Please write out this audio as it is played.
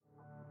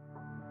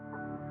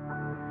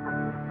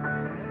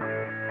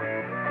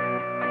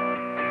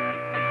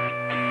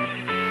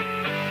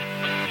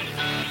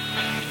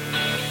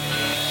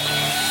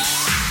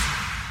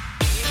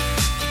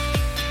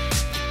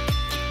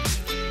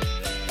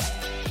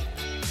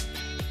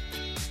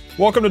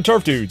Welcome to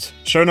Turf Dudes,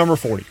 show number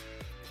 40.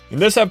 In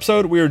this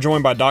episode, we are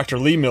joined by Dr.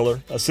 Lee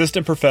Miller,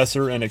 Assistant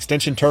Professor and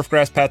Extension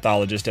Turfgrass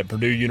Pathologist at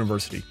Purdue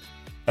University.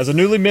 As a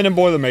newly minted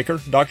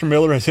Boilermaker, Dr.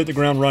 Miller has hit the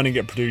ground running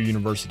at Purdue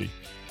University.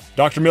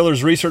 Dr.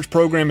 Miller's research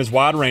program is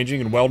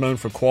wide-ranging and well-known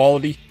for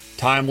quality,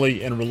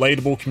 timely, and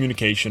relatable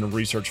communication of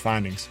research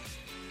findings.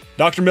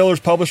 Dr. Miller's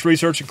published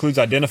research includes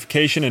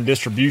identification and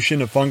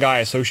distribution of fungi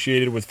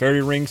associated with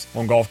fairy rings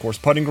on golf course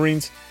putting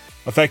greens,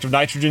 effective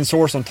nitrogen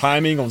source on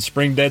timing on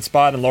spring dead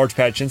spot and large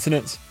patch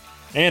incidents,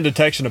 and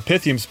detection of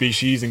Pythium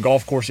species in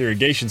golf course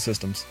irrigation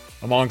systems,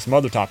 among some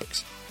other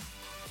topics.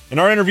 In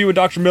our interview with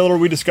Dr. Miller,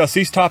 we discuss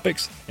these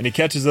topics, and he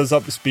catches us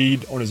up to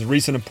speed on his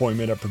recent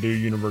appointment at Purdue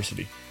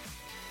University.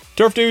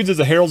 Turf Dudes is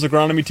a Harold's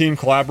Agronomy Team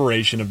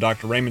collaboration of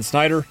Dr. Raymond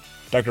Snyder,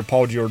 Dr.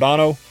 Paul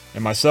Giordano,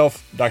 and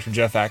myself, Dr.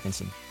 Jeff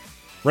Atkinson.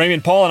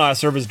 Raymond, Paul, and I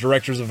serve as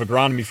directors of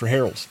agronomy for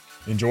Harold's.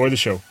 Enjoy the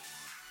show.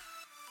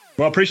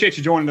 Well, I appreciate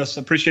you joining us.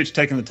 I appreciate you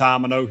taking the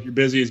time. I know you're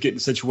busy as getting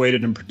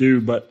situated in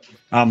Purdue, but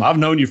I've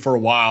known you for a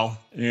while,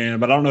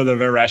 but I don't know that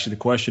I've ever asked you the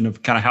question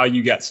of kind of how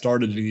you got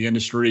started in the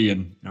industry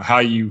and how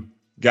you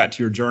got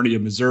to your journey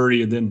of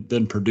Missouri and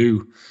then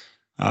Purdue.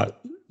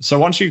 So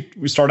why don't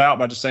we start out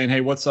by just saying,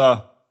 hey,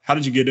 how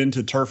did you get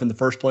into turf in the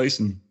first place,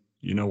 and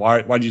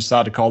why did you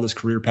decide to call this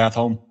career path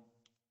home?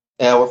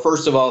 Yeah, well,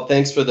 first of all,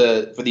 thanks for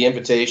the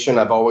invitation.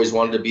 I've always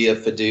wanted to be a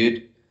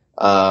Fadood.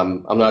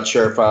 I'm not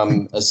sure if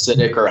I'm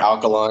acidic or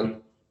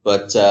alkaline,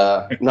 but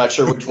I'm not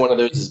sure which one of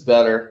those is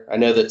better. I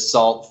know that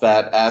salt,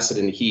 fat, acid,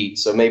 and heat,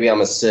 so maybe I'm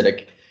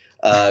acidic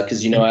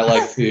because I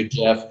like food,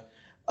 Jeff.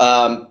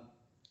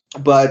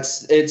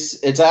 But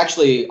it's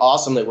actually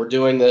awesome that we're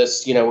doing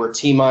this. We're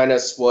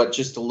T-minus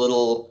just a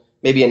little,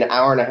 maybe an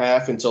hour and a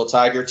half until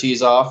Tiger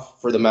tees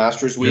off for the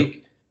Masters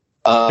week.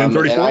 And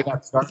I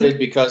got started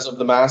because of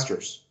the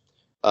Masters.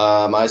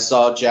 I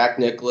saw Jack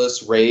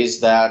Nicklaus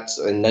raise that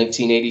in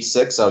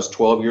 1986. I was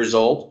 12 years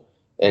old,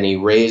 and he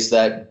raised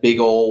that big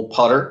old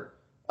putter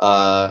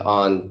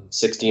on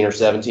 16 or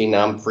 17.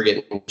 Now I'm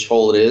forgetting which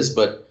hole it is,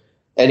 but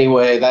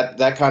anyway,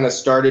 that kind of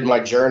started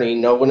my journey.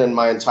 No one in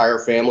my entire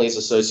family is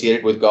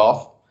associated with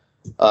golf.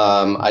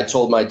 I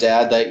told my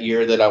dad that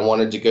year that I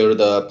wanted to go to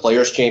the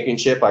Players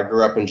Championship. I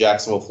grew up in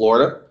Jacksonville,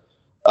 Florida.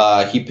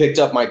 He picked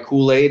up my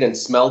Kool-Aid and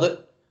smelled it.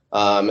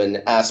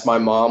 And asked my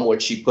mom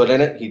what she put in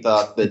it. He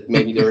thought that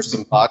maybe there was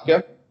some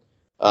vodka.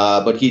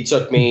 But he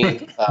took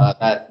me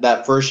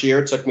that first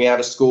year, took me out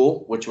of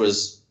school, which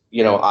was,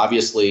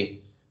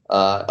 obviously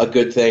a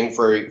good thing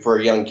for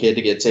a young kid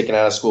to get taken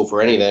out of school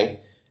for anything.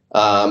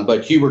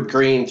 But Hubert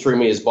Green threw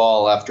me his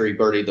ball after he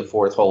birdied the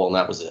fourth hole, and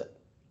that was it.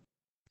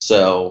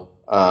 So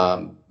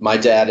my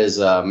dad is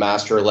a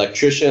master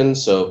electrician,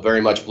 so very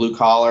much blue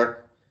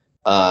collar.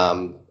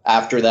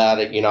 After that,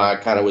 I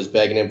kind of was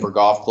begging him for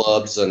golf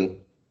clubs, and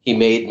he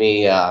made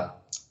me,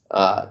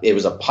 it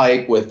was a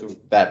pipe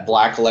with that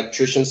black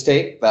electrician's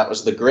tape. That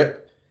was the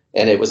grip.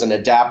 And it was an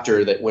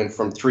adapter that went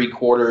from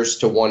 3/4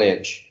 to 1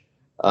 inch,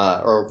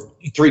 or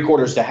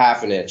 3/4 to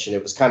half an inch. And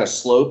it was kind of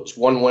sloped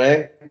one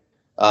way.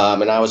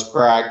 And I was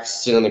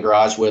practicing in the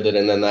garage with it.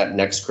 And then that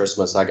next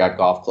Christmas, I got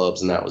golf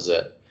clubs, and that was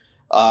it.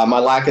 My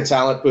lack of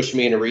talent pushed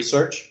me into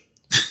research.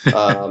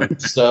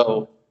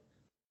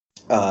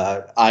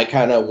 I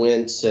kind of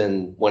went,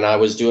 and when I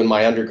was doing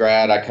my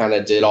undergrad, I kind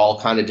of did all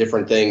kind of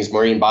different things: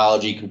 marine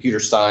biology, computer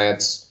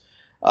science,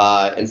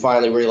 and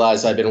finally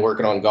realized I'd been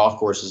working on golf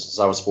courses since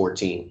I was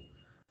 14.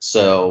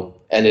 So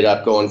ended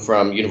up going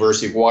from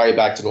University of Hawaii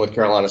back to North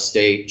Carolina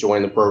State,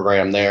 joined the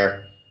program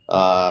there,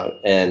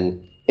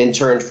 and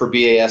interned for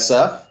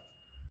BASF.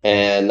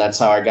 And that's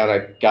how I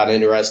got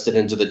interested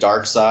into the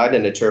dark side,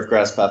 into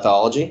turfgrass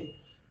pathology.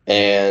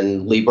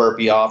 And Lee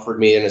Burpee offered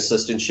me an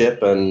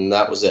assistantship, and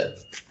that was it.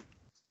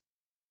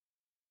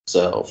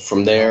 So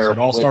from there, so it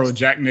all started with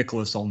Jack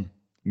Nicklaus on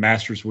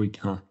Masters Week,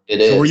 huh? It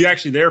is. So were you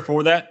actually there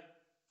for that?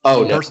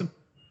 Oh, no. Person?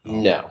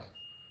 No.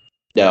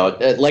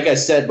 Like I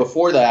said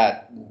before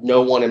that,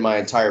 no one in my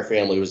entire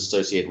family was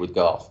associated with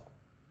golf.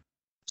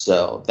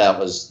 So that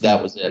was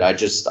it.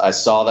 I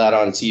saw that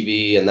on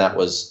TV, and that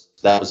was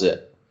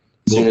it.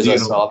 As soon as I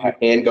saw that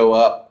hand go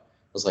up,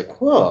 I was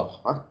like, whoa,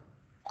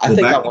 I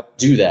think I want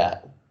to do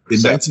that. In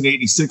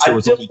 1986, there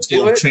was only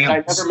 12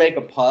 champs. I never make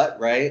a putt,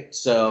 right?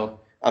 So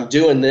I'm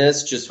doing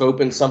this, just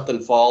hoping something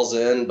falls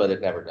in, but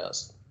it never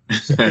does.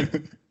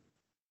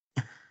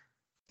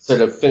 So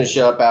to finish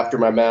up, after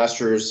my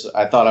master's,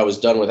 I thought I was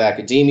done with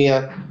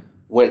academia.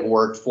 Went and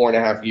worked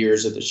 4.5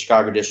 years at the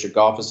Chicago District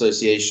Golf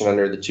Association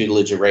under the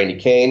tutelage of Randy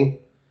Kane,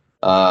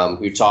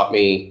 who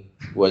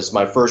was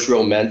my first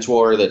real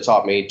mentor that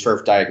taught me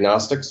turf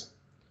diagnostics.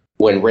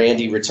 When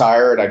Randy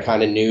retired, I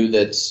kind of knew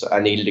that I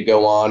needed to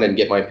go on and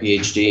get my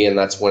PhD, and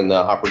that's when the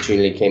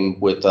opportunity came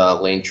with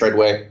Lane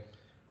Treadway,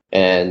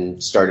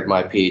 and started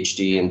my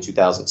PhD in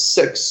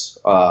 2006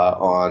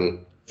 on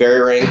fairy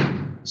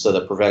ring, so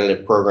the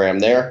preventative program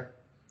there,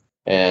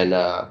 and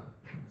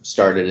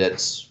started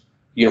at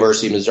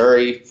University of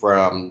Missouri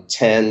from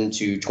 10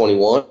 to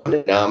 21,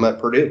 and now I'm at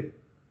Purdue.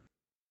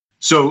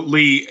 So,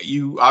 Lee,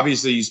 you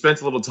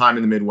spent a little time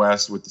in the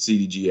Midwest with the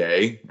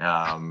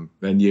CDGA.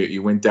 Then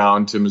you went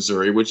down to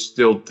Missouri, which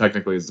still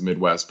technically is the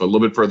Midwest, but a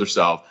little bit further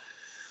south.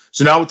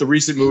 So now with the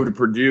recent move to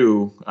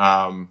Purdue,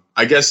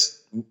 I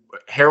guess,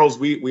 Harold's,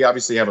 we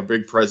obviously have a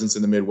big presence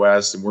in the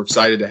Midwest, and we're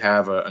excited to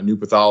have a new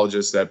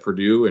pathologist at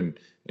Purdue, and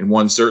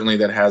one certainly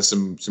that has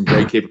some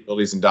great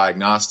capabilities in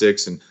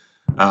diagnostics. And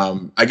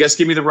I guess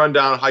give me the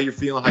rundown of how you're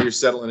feeling, how you're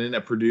settling in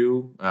at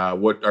Purdue.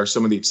 What are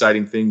some of the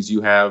exciting things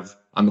you have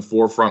on the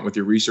forefront with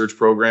your research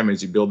program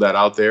as you build that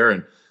out there?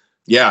 And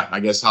yeah,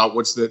 I guess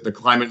what's the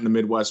climate in the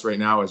Midwest right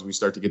now as we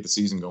start to get the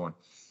season going?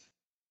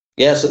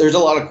 Yeah, so there's a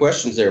lot of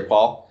questions there,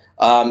 Paul.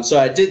 So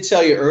I did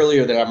tell you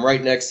earlier that I'm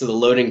right next to the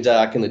loading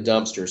dock and the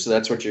dumpster, so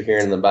that's what you're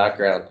hearing in the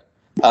background.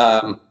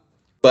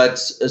 But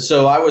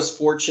so I was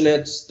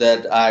fortunate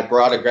that I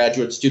brought a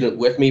graduate student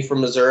with me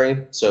from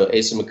Missouri. So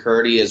Asa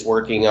McCurdy is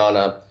working on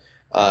a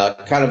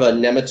kind of a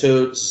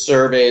nematode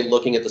survey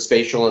looking at the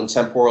spatial and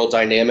temporal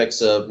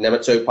dynamics of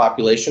nematode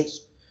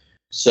populations.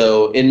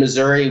 So in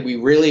Missouri, we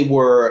really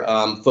were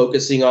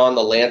focusing on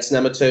the Lance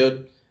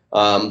nematode.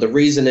 The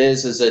reason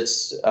is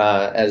it's,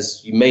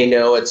 as you may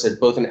know, it's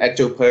both an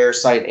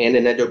ectoparasite and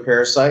an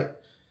endoparasite.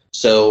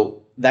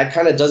 So that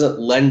kind of doesn't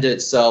lend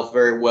itself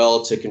very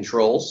well to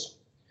controls.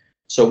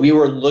 So we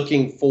were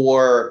looking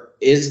for,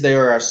 is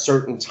there a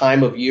certain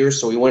time of year?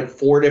 So we went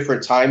 4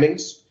 different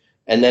timings.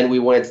 And then we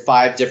went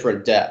 5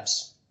 different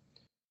depths.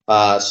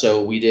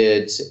 So we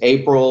did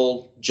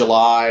April,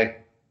 July,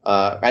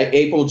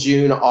 April,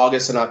 June,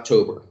 August, and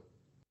October.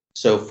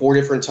 So 4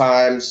 different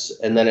times,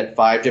 and then at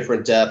 5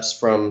 different depths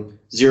from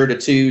 0 to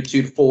 2,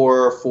 2 to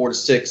 4, 4 to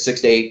 6,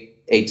 6 to 8,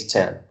 8 to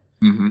 10.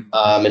 Mm-hmm.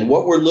 And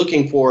what we're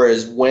looking for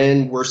is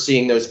when we're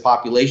seeing those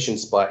population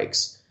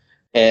spikes.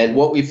 And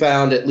what we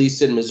found, at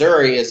least in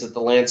Missouri, is that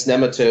the Lance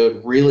nematode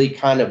really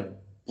kind of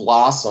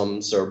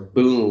blossoms or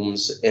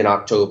booms in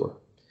October.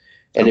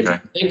 And if you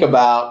think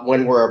about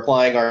when we're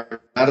applying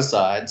our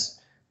nematicides,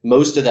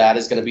 most of that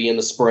is going to be in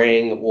the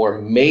spring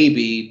or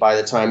maybe by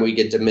the time we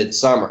get to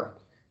midsummer.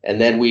 And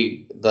then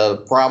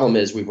the problem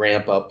is we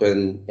ramp up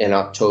in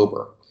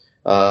October.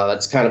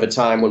 That's kind of a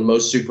time when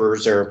most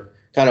supers are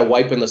kind of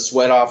wiping the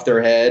sweat off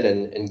their head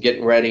and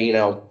getting ready,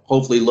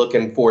 hopefully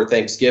looking for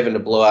Thanksgiving to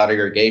blow out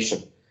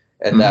irrigation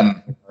at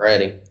that point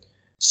already.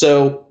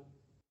 So,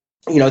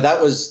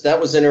 that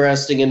was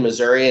interesting in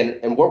Missouri.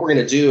 And what we're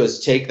going to do is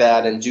take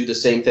that and do the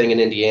same thing in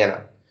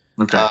Indiana.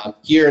 Okay.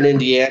 Here in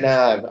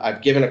Indiana,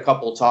 I've given a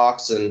couple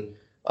talks, and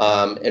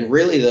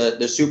really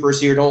the supers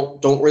here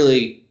don't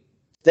really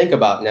think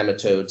about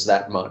nematodes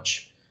that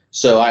much.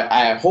 So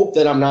I hope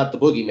that I'm not the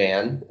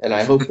boogeyman, and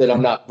I hope that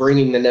I'm not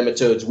bringing the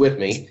nematodes with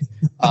me.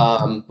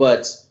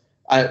 But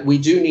we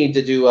do need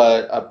to do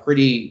a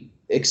pretty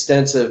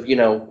extensive,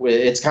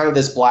 it's kind of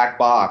this black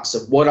box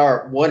of what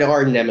are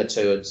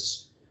nematodes.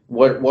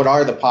 What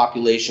are the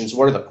populations?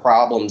 What are the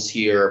problems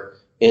here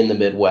in the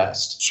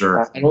Midwest?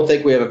 Sure. I don't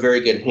think we have a very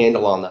good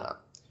handle on that.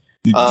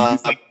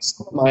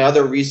 My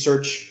other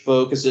research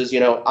focuses,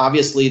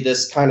 obviously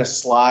this kind of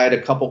slide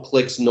a couple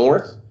clicks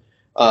north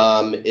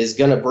is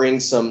going to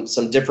bring some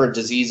different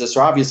diseases.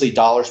 So obviously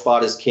dollar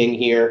spot is king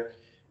here.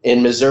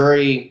 In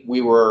Missouri,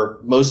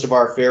 most of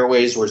our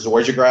fairways were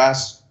zoysia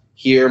grass.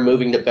 Here,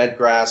 moving to bent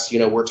grass,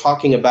 we're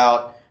talking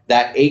about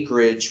that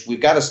acreage.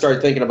 We've got to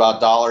start thinking about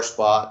dollar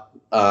spot.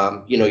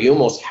 You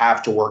almost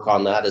have to work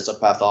on that as a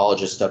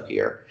pathologist up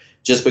here,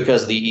 just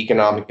because of the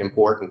economic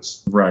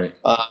importance. Right.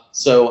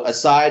 So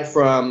aside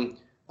from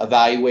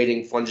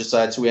evaluating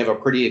fungicides, we have a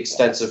pretty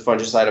extensive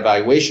fungicide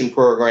evaluation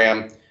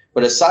program.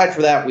 But aside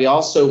from that, we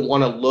also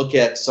want to look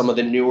at some of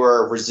the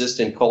newer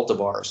resistant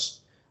cultivars.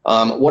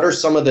 What are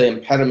some of the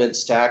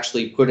impediments to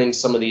actually putting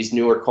some of these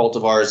newer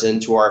cultivars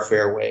into our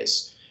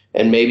fairways?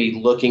 And maybe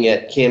looking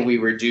at, can we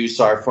reduce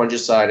our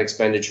fungicide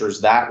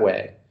expenditures that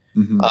way?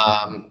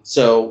 Mm-hmm.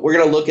 So we're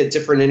going to look at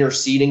different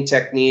interseeding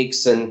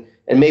techniques and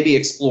maybe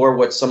explore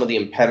what some of the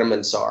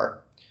impediments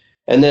are.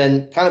 And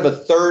then kind of a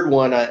third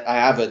one, I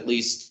have at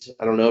least,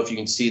 I don't know if you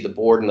can see the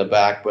board in the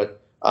back, but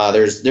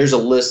there's a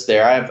list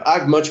there. I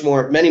have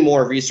many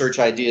more research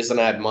ideas than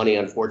I have money,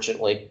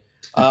 unfortunately.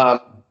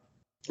 But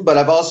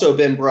I've also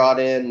been brought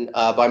in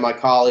by my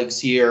colleagues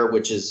here,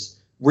 which is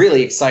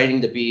really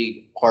exciting to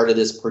be part of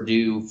this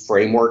Purdue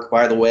framework,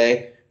 by the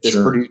way. This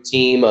sure. Purdue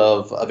team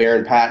of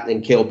Aaron Patton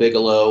and Cale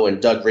Bigelow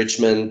and Doug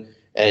Richmond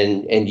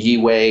and Yi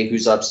Wei,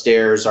 who's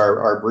upstairs,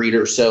 our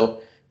breeder.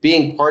 So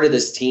being part of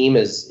this team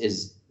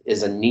is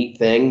a neat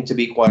thing, to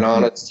be quite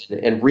honest,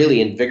 and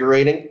really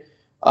invigorating.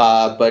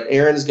 But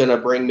Aaron's going to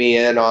bring me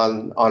in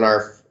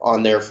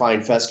on their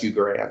fine fescue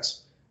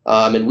grants.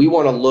 And we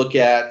want to look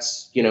at,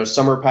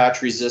 summer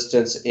patch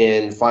resistance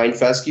in fine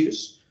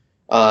fescues.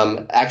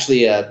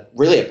 Actually,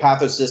 really a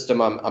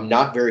pathosystem I'm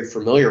not very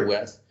familiar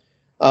with.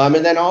 And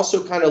then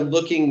also kind of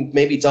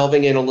maybe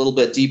delving in a little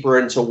bit deeper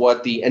into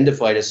what the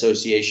endophyte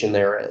association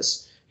there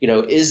is.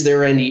 Is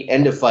there any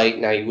endophyte?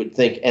 Now, you would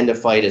think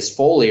endophyte is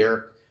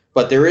foliar,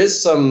 but there is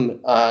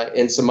some,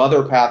 in some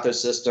other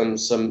pathosystems,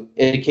 some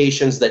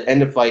indications that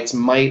endophytes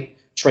might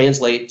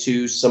translate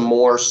to some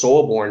more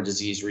soil-borne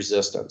disease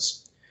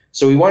resistance.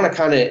 So we want to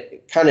kind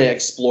of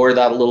explore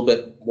that a little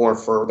bit more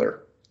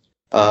further.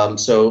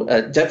 So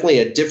definitely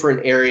a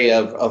different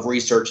area of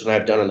research than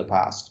I've done in the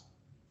past.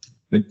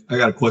 I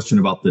got a question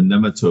about the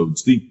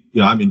nematodes.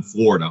 I'm in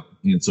Florida,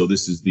 and so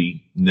this is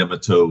the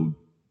nematode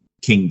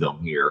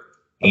kingdom here.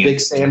 A big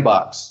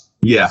sandbox.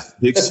 Yeah,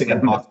 big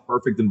sandbox,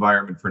 perfect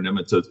environment for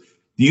nematodes.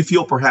 Do you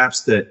feel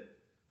perhaps that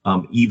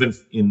even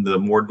in the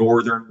more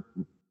northern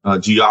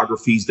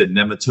geographies that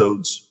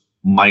nematodes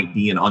might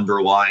be an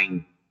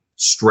underlying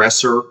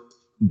stressor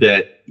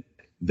that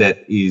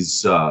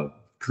is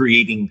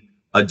creating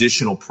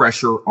additional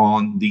pressure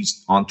on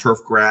turf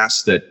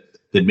grass that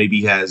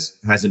maybe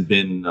hasn't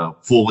been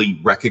fully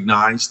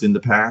recognized in the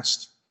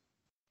past?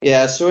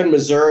 Yeah, so in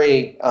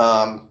Missouri,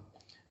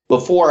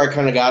 before I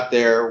kind of got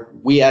there,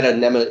 we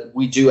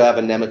do have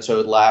a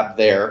nematode lab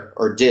there,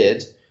 or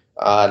did.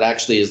 It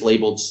actually is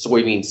labeled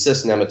soybean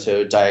cyst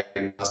nematode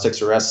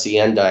diagnostics, or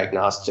SCN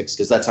diagnostics,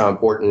 because that's how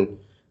important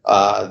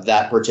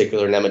that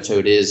particular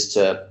nematode is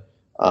to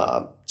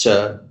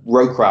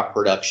row crop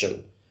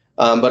production.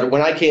 But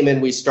when I came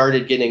in, we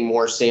started getting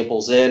more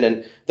samples in,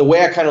 and the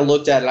way I kind of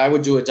looked at it, I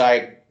would do a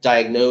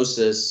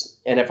diagnosis,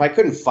 and if I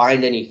couldn't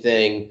find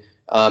anything,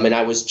 and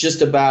I was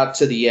just about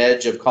to the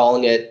edge of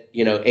calling it,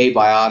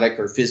 abiotic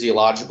or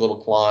physiological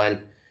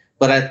decline,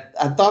 but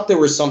I thought there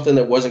was something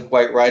that wasn't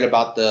quite right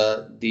about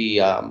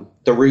the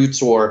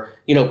roots, or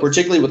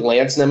particularly with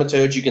lance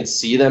nematodes, you can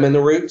see them in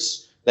the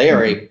roots. They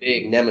are a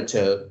big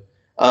nematode.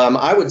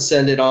 I would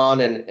send it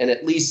on and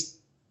at least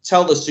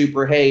tell the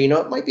super, hey,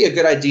 it might be a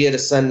good idea to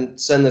send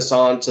this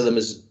on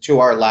to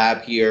our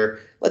lab here.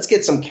 Let's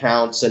get some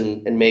counts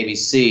and maybe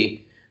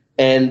see.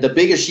 And the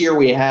biggest year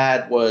we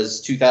had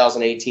was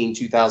 2018,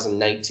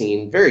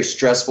 2019, very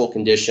stressful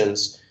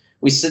conditions.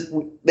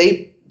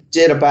 They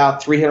did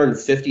about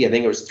 350, I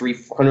think it was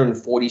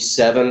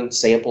 347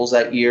 samples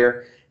that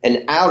year.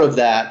 And out of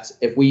that,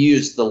 if we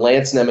used the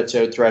lance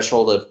nematode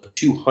threshold of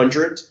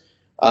 200,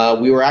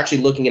 we were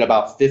actually looking at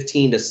about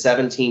 15 to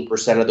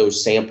 17% of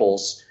those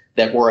samples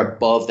that were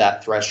above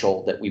that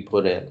threshold that we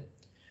put in,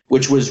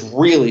 which was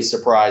really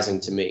surprising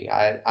to me.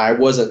 I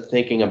wasn't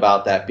thinking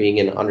about that being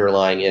an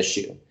underlying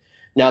issue.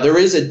 Now, there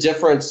is a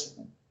difference,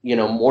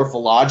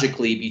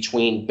 morphologically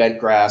between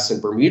bentgrass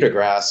and Bermuda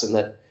grass, and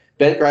that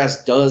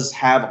bentgrass does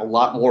have a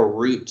lot more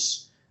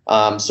roots.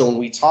 So when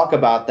we talk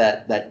about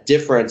that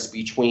difference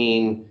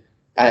between,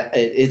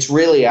 it's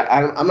really,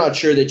 I'm not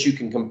sure that you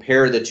can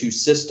compare the two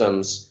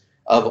systems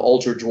of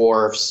ultra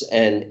dwarfs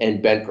and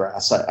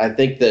bentgrass. I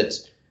think that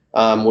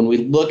when we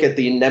look at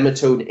the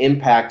nematode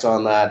impact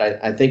on that,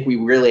 I think we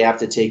really have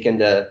to take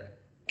into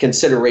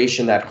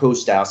consideration that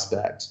host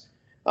aspect.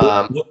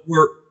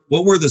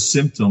 What were the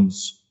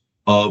symptoms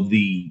of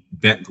the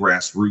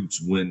bentgrass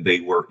roots when they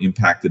were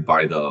impacted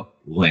by the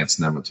lance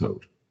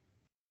nematode?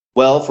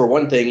 Well, for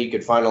one thing, you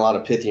could find a lot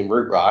of Pythium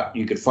root rot.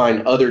 You could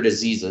find other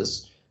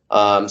diseases.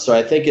 So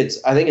I think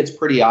it's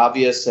pretty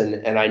obvious,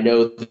 and I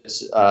know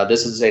that,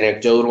 this is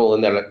anecdotal,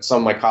 and that some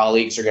of my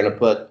colleagues are going to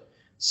put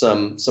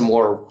some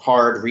more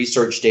hard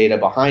research data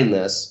behind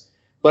this.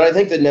 But I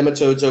think that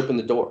nematodes open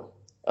the door.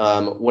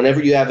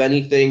 Whenever you have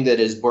anything that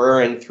is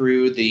burrowing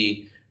through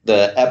the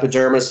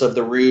epidermis of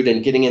the root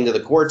and getting into the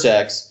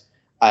cortex,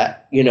 the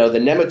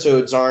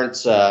nematodes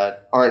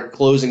aren't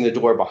closing the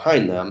door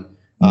behind them.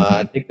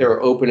 I think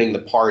they're opening the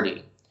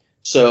party.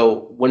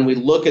 So when we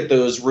look at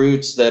those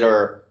roots that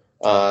are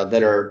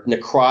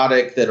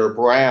necrotic, that are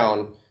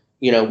brown,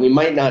 we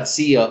might not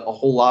see a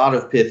whole lot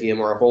of Pythium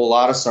or a whole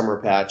lot of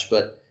summer patch,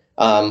 but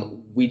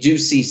we do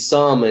see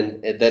some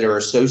that are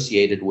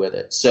associated with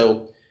it.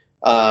 So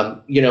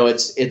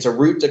it's a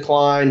root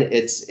decline.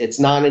 It's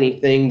not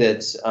anything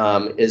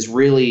that is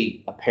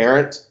really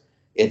apparent.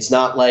 It's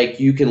not like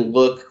you can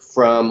look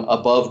from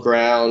above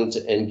ground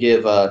and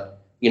give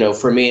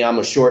for me, I'm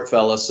a short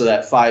fella, so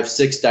that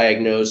 5-6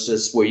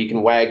 diagnosis where you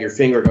can wag your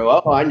finger and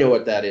go, oh, I know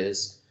what that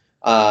is.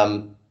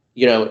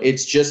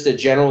 It's just a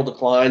general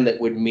decline that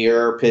would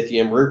mirror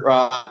Pythium root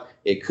rot.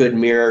 It could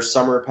mirror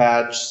summer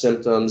patch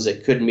symptoms.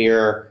 It could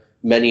mirror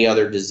many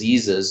other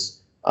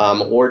diseases,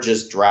 or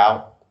just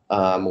drought,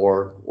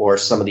 or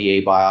some of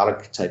the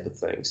abiotic type of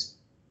things.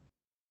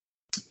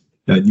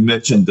 You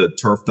mentioned the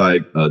turf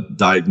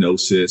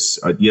diagnosis.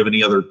 Do you have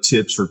any other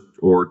tips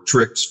or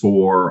tricks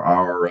for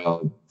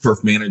our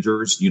turf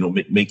managers,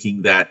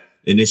 making that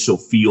initial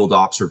field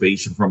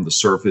observation from the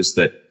surface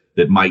that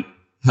might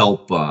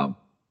help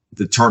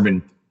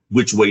determine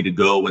which way to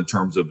go in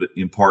terms of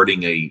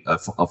imparting a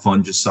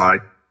fungicide?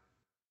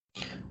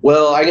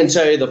 Well, I can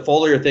tell you the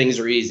foliar things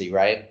are easy,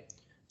 right?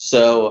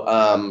 So,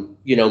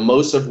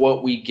 most of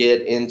what we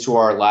get into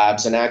our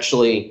labs, and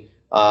actually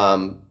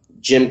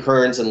Jim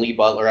Kearns and Lee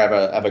Butler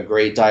have a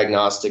great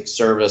diagnostic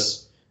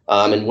service.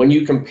 And when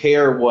you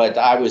compare what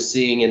I was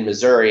seeing in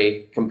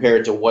Missouri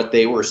compared to what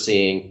they were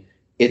seeing,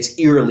 it's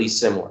eerily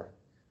similar.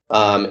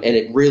 And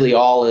it really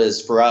all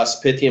is, for us,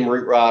 Pythium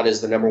root rot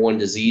is the number one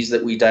disease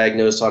that we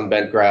diagnose on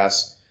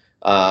bentgrass.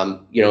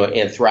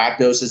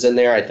 Anthracnose is in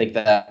there. I think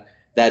that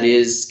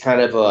is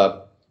kind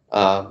of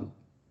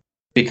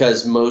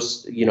because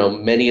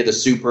many of the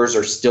supers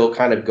are still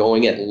kind of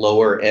going at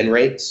lower N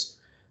rates.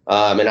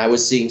 And I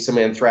was seeing some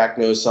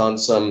anthracnose on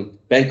some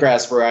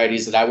bentgrass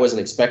varieties that I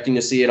wasn't expecting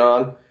to see it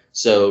on.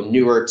 So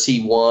newer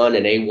T1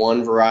 and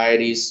A1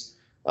 varieties,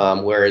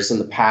 whereas in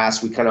the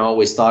past we kind of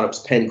always thought it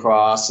was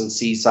Pencross and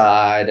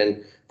Seaside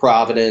and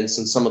Providence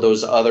and some of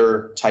those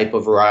other type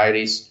of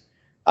varieties.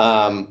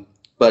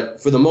 But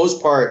for the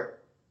most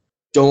part,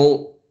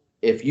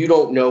 if you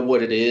don't know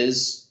what it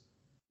is,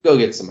 go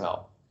get some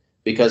help.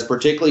 Because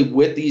particularly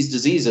with these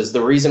diseases,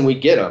 the reason we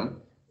get them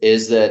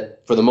is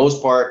that for the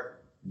most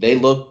part, they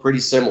look pretty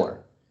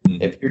similar.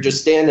 Mm-hmm. If you're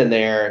just standing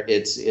there,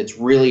 it's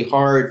really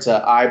hard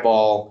to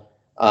eyeball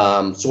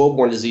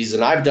soil-borne disease,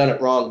 and I've done it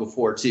wrong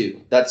before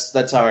too.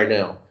 That's how I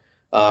know.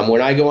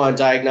 When I go on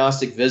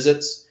diagnostic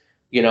visits,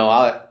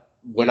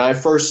 when I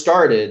first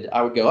started,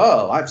 I would go,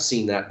 "Oh, I've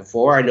seen that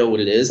before. I know what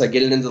it is." I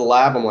get it into the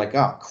lab, I'm like,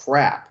 "Oh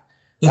crap,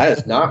 that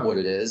is not what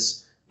it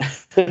is."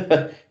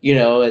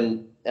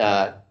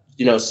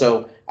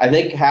 So I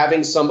think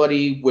having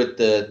somebody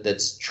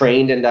that's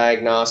trained in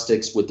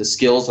diagnostics with the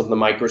skills of the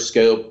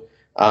microscope,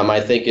 I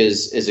think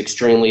is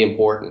extremely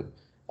important.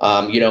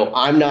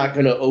 I'm not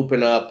going to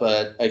open up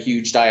a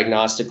huge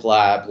diagnostic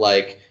lab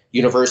like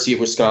University of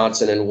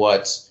Wisconsin and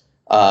what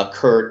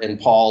Kurt and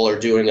Paul are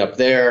doing up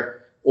there,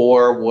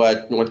 or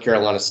what North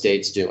Carolina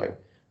State's doing.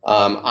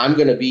 I'm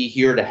going to be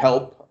here to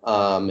help,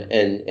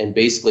 and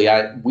basically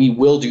we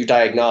will do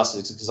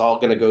diagnostics. It's all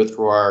going to go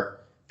through our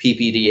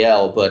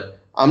PPDL, but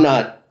I'm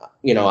not.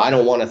 I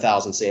don't want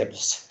 1,000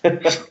 samples.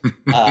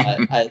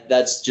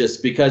 That's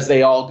just because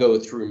they all go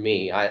through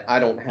me. I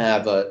don't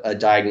have a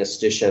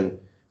diagnostician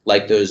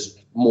like those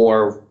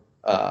more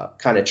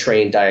kind of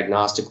trained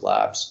diagnostic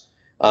labs.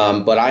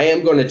 But I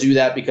am going to do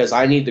that because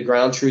I need the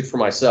ground truth for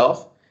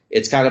myself.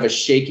 It's kind of a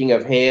shaking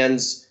of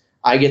hands.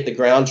 I get the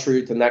ground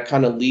truth, and that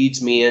kind of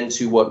leads me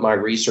into what my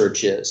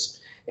research is.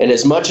 And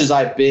as much as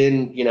I've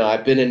been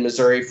in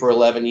Missouri for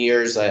 11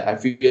 years, I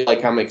feel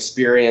like I'm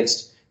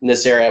experienced in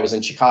this area. I was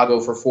in Chicago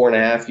for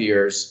 4.5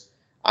 years.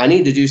 I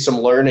need to do some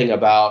learning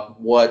about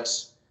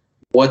what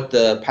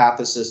the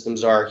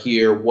pathosystems are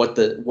here, what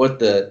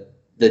the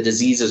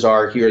diseases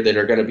are here that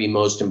are going to be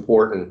most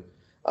important.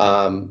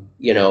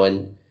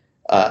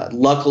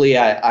 Luckily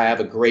I have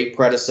a great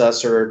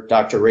predecessor,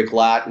 Dr. Rick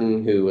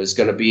Lattin, who is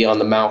going to be on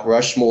the Mount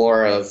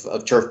Rushmore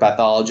of turf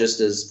pathologists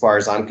as far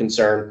as I'm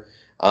concerned.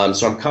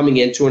 So I'm coming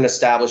into an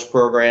established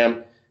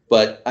program,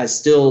 but I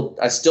still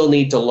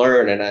need to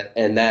learn,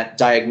 and that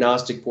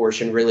diagnostic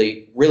portion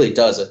really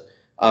does it.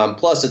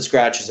 Plus, it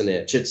scratches an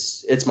itch.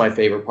 It's my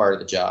favorite part of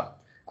the job.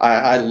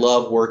 I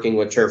love working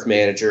with turf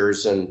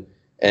managers and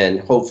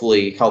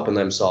hopefully helping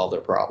them solve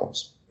their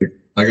problems.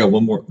 I got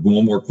one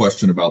more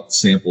question about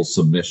sample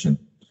submission.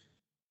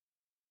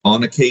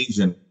 On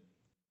occasion,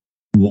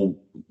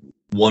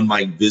 one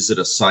might visit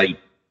a site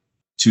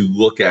to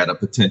look at a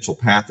potential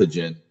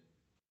pathogen,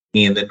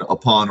 and then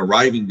upon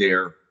arriving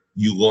there,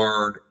 you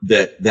learn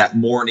that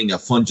morning a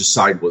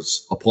fungicide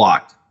was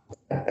applied.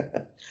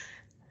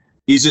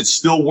 Is it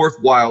still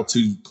worthwhile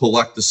to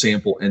collect the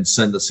sample and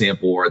send the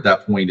sample, or at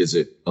that point is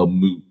it a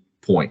moot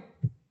point?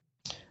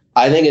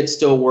 I think it's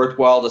still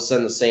worthwhile to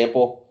send the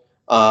sample.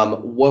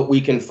 What we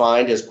can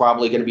find is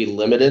probably going to be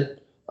limited.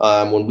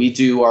 When we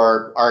do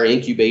our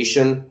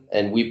incubation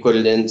and we put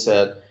it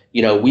into,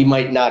 we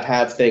might not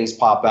have things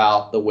pop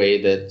out the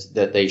way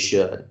that they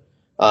should.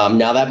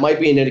 Now, that might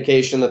be an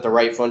indication that the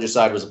right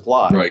fungicide was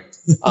applied. Right.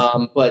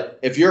 But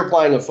if you're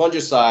applying a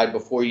fungicide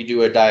before you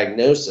do a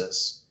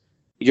diagnosis,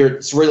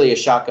 it's really a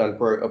shotgun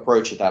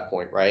approach at that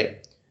point,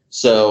 right?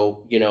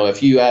 So,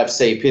 if you have,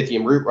 say,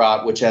 Pythium root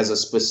rot, which has a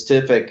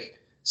specific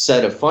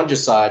set of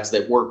fungicides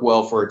that work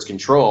well for its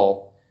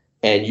control,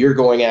 and you're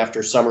going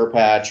after summer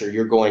patch or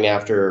you're going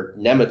after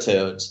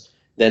nematodes,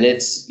 then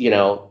it's,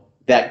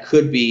 that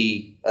could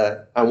be,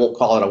 I won't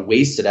call it a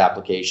wasted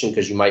application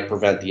because you might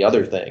prevent the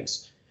other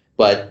things.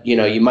 But,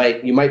 you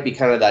might be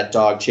kind of that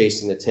dog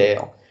chasing the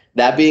tail.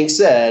 That being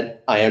said,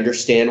 I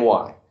understand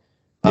why.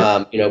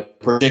 Yeah.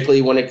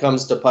 Particularly when it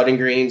comes to putting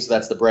greens,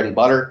 that's the bread and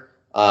butter.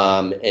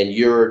 And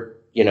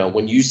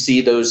when you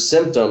see those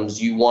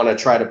symptoms, you want to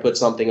try to put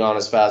something on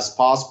as fast as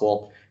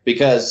possible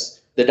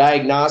because the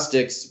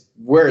diagnostics,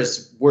 we're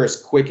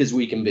as quick as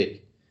we can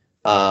be.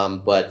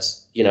 But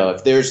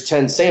if there's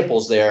 10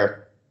 samples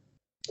there,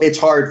 it's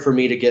hard for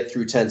me to get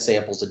through 10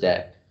 samples a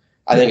day.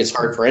 I think it's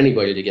hard for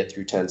anybody to get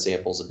through 10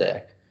 samples a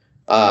day.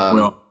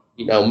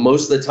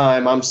 Most of the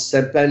time I'm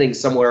spending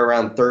somewhere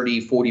around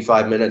 30,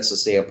 45 minutes a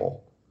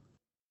sample.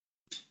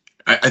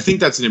 I think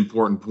that's an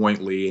important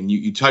point, Lee, and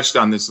you touched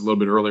on this a little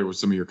bit earlier with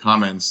some of your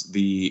comments.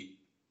 The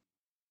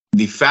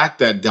fact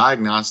that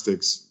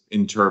diagnostics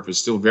in turf is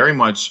still very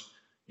much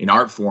an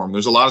art form.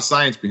 There's a lot of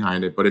science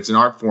behind it, but it's an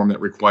art form that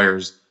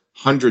requires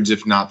hundreds,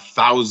 if not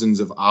thousands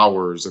of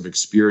hours of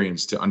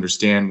experience to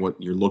understand what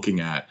you're looking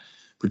at,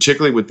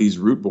 particularly with these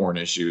root-borne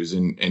issues.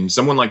 And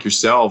someone like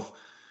yourself,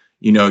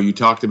 you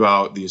talked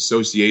about the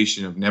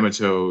association of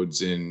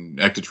nematodes and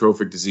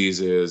ectotrophic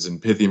diseases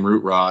and Pythium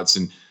root rots,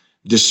 and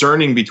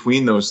discerning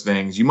between those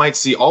things, you might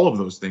see all of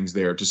those things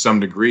there to some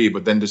degree,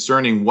 but then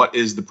discerning what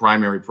is the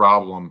primary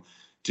problem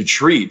to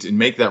treat and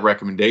make that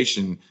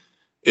recommendation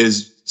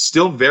is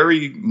still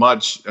very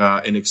much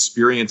an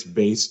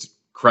experience-based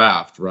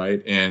craft,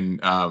 right? And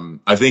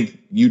I think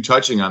you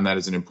touching on that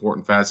is an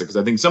important facet, because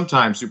I think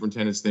sometimes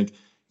superintendents think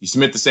you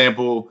submit the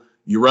sample,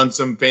 you run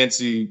some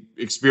fancy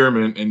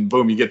experiment, and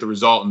boom, you get the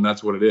result, and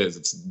that's what it is.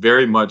 It's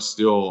very much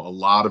still a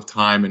lot of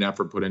time and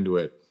effort put into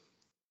it.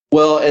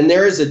 Well, and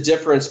there is a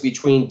difference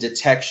between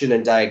detection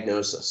and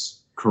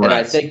diagnosis. Correct. And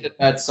I think that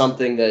that's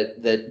something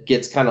that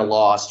gets kind of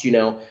lost. You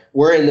know,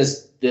 we're in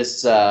this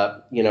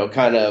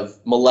kind of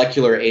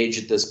molecular age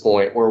at this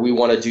point where we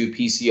want to do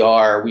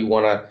PCR.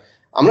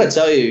 I'm going to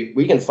tell you,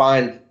 we can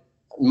find,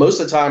 most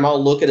of the time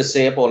I'll look at a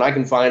sample and I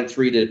can find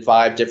 3 to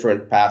 5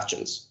 different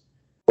pathogens,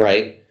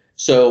 right?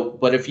 So,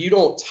 but if you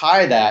don't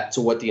tie that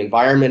to what the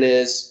environment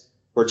is,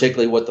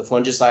 particularly what the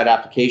fungicide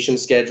application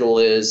schedule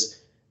is,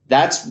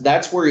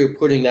 that's where you're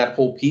putting that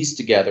whole piece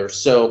together.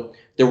 So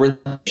the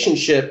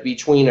relationship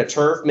between a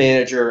turf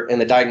manager and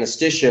the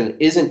diagnostician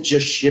isn't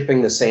just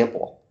shipping the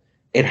sample.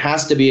 It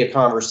has to be a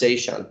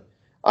conversation.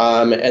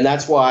 And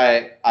that's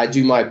why I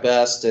do my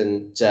best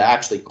to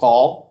actually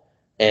call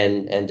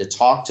and to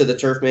talk to the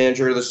turf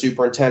manager or the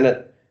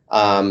superintendent,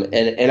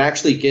 and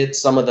actually get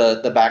some of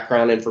the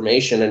background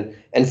information,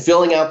 and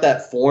filling out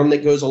that form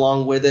that goes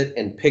along with it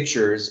and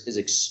pictures is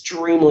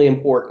extremely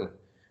important.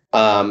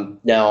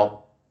 Now,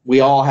 we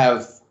all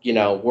have,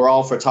 we're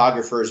all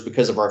photographers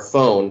because of our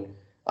phone.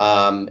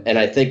 And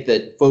I think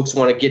that folks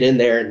want to get in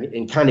there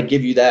and kind of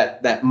give you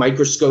that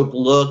microscope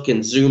look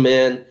and zoom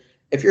in.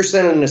 If you're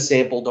sending a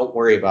sample, don't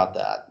worry about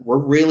that. We're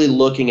really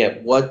looking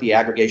at what the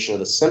aggregation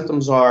of the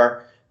symptoms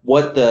are,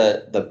 what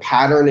the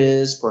pattern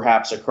is,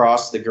 perhaps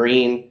across the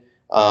green.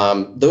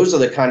 Those are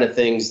the kind of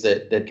things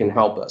that can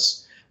help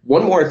us.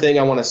 One more thing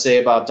I want to say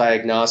about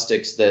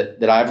diagnostics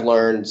that I've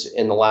learned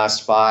in the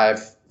last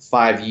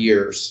five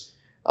years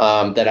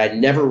that I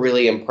never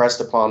really impressed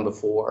upon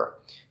before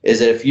is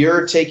that if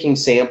you're taking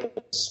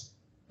samples,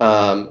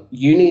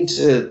 you need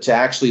to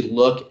actually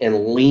look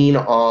and lean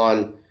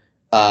on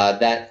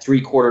that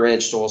 3/4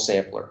 inch soil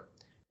sampler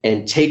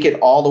and take it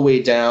all the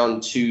way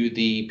down to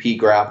the pea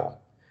gravel.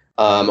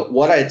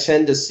 What I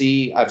tend to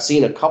see, I've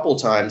seen a couple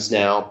times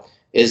now,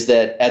 is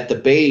that at the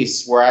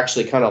base, we're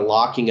actually kind of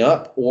locking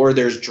up, or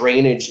there's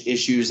drainage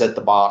issues at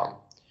the bottom.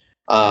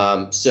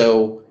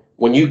 So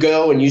when you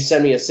go and you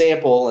send me a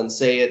sample and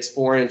say it's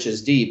 4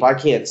 inches deep, I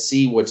can't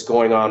see what's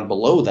going on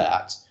below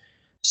that.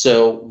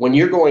 So when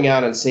you're going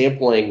out and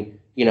sampling,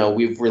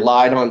 we've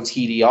relied on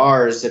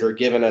TDRs that are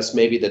giving us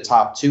maybe the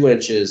top 2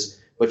 inches,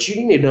 but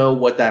you need to know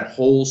what that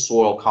whole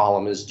soil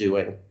column is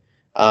doing.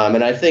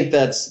 And I think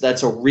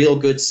that's a real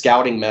good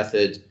scouting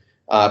method,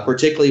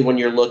 particularly when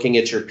you're looking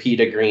at your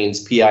PITA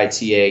greens,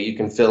 PITA, you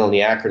can fill in the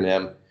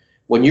acronym.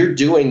 When you're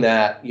doing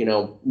that,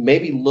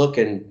 maybe look,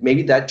 and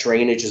maybe that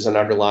drainage is an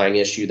underlying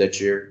issue that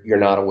you're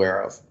not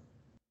aware of.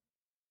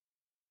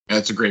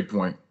 That's a great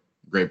point.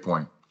 Great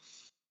point.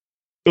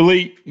 So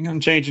Lee, I'm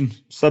changing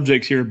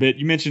subjects here a bit.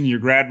 You mentioned your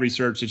grad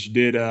research that you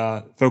did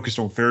focused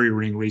on fairy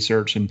ring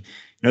research, and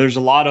there's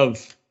a lot of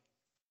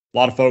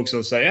folks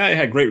that'll say, I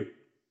had great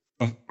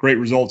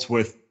results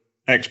with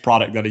X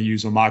product that I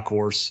use on my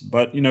course,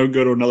 but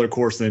go to another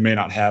course and they may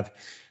not have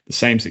the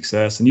same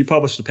success. And you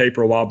published a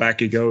paper a while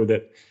back ago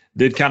that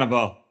did kind of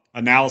a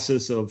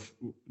analysis of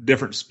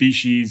different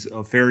species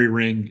of fairy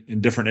ring in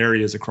different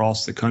areas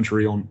across the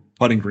country on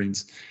putting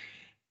greens.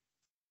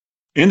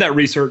 In that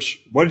research,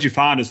 what did you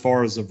find as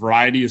far as a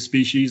variety of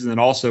species? And then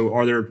also,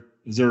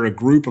 is there a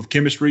group of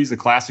chemistries, a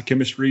class of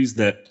chemistries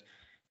that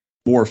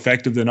more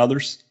effective than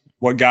others?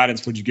 What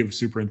guidance would you give a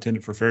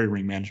superintendent for fairy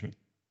ring management?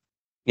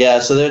 Yeah,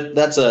 so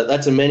that's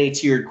a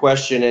many-tiered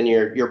question, and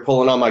you're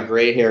pulling on my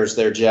gray hairs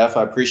there, Jeff.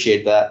 I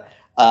appreciate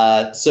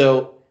that.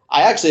 So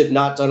I actually have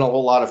not done a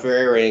whole lot of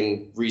fairy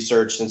ring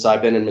research since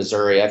I've been in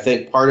Missouri. I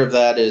think part of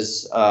that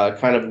is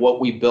kind of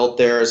what we built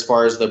there as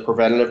far as the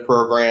preventative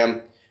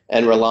program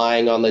and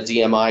relying on the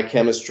DMI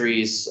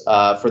chemistries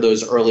for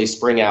those early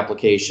spring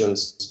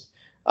applications.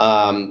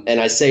 And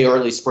I say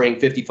early spring,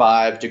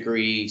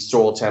 55-degree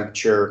soil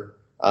temperature,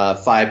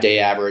 5-day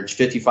average.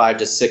 55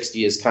 to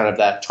 60 is kind of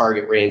that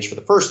target range for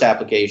the first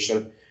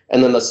application.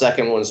 And then the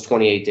second one's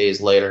 28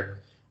 days later.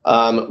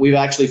 We've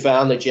actually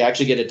found that you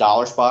actually get a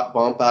dollar spot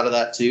bump out of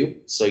that too.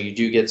 So you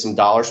do get some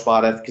dollar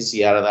spot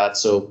efficacy out of that.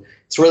 So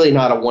it's really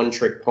not a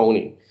one-trick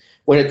pony.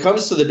 When it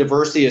comes to the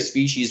diversity of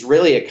species,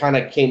 really it kind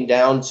of came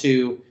down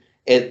to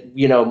it.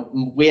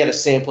 We had a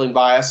sampling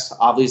bias.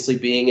 Obviously,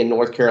 being in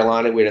North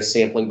Carolina, we had a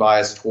sampling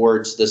bias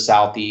towards the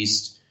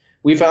southeast.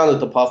 We found that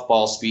the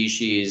puffball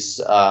species,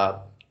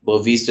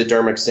 Bovista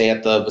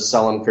dermixantha,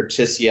 Bacillum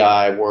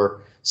curtisii,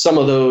 were some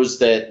of those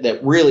that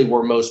really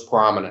were most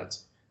prominent.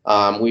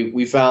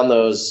 We found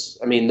those.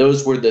 I mean,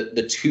 those were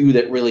the two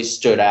that really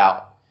stood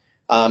out.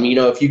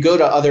 If you go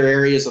to other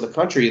areas of the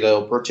country,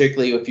 though,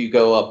 particularly if you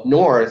go up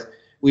north,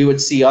 we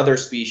would see other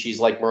species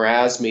like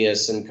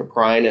Marasmius and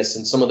Caprinus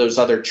and some of those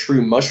other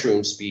true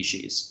mushroom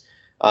species.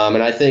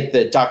 And I think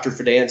that Dr.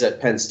 Fidanza at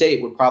Penn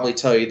State would probably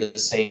tell you the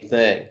same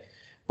thing.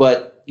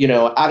 But,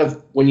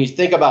 when you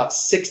think about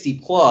 60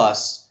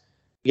 plus,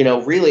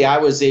 really I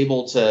was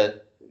able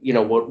to,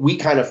 what we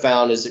kind of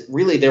found is that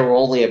really there were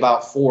only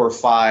about 4 or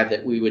 5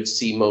 that we would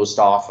see most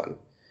often.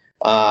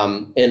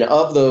 And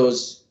of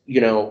those,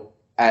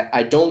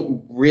 I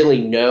don't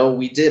really know.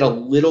 We did a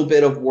little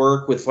bit of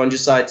work with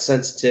fungicide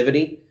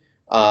sensitivity.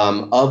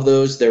 Of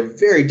those, they're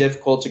very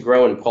difficult to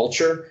grow in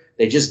culture.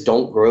 They just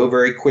don't grow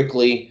very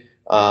quickly.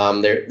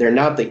 They're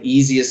not the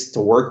easiest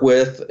to work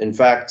with. In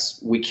fact,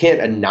 we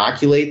can't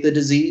inoculate the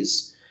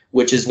disease,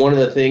 which is one of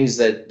the things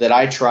that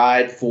I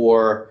tried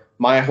for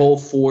my whole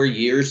 4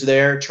 years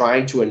there,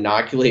 trying to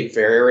inoculate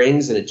fairy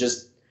rings, and it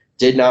just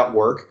did not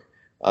work.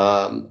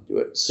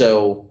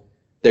 So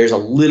there's a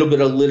little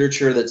bit of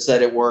literature that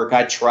said it worked.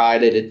 I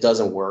tried it. It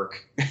doesn't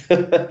work,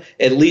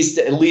 at least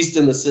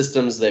in the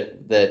systems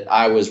that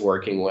I was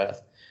working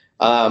with.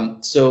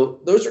 So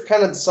those are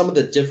kind of some of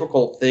the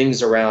difficult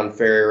things around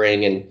fairy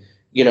ring. And,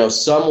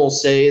 some will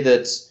say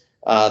that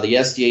the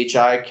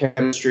SDHI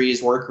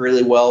chemistries work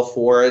really well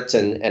for it.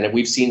 And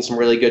we've seen some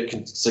really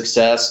good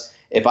success.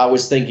 If I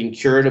was thinking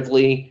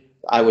curatively,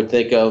 I would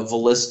think of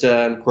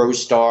Valista and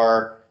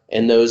ProStar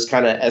and those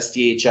kind of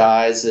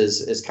SDHIs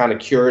as kind of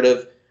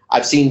curative.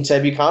 I've seen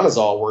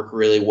tebuconazole work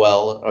really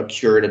well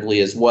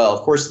curatively as well.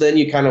 Of course, then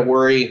you kind of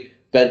worry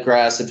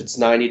bentgrass if it's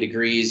 90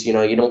 degrees. You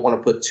don't want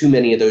to put too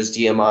many of those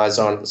DMIs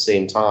on at the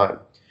same time.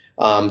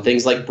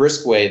 Things like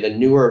Brisquet, the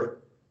newer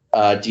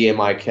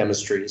DMI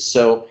chemistries.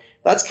 So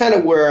that's kind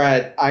of where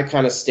I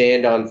kind of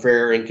stand on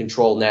fairy ring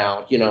control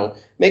now.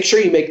 Make sure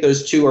you make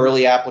those 2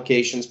 early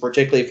applications,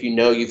 particularly if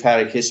you've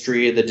had a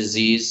history of the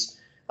disease,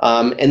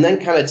 and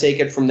then kind of take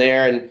it from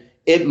there. And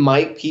it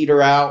might peter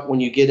out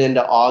when you get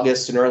into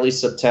August and early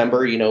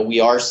September. We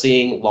are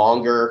seeing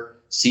longer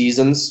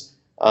seasons.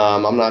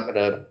 I'm not going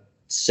to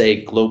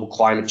say global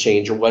climate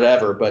change or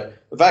whatever,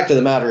 but the fact of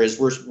the matter is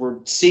we're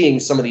seeing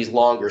some of these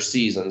longer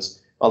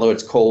seasons, although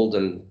it's cold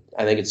and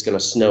I think it's going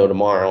to snow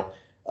tomorrow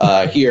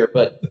here.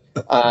 But,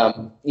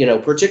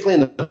 particularly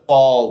in the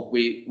fall,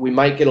 we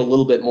might get a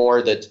little bit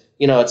more that,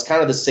 it's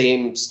kind of the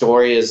same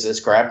story as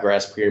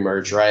crabgrass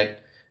pre-emerge, right?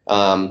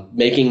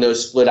 Making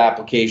those split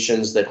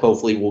applications that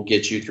hopefully will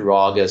get you through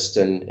August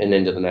and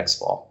into the next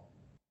fall.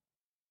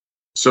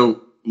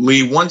 So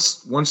Lee,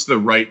 once the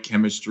right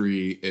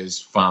chemistry is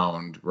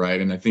found, right,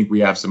 and I think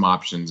we have some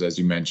options, as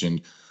you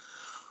mentioned,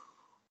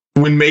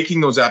 when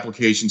making those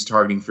applications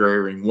targeting fairy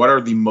ring, what are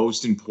the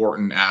most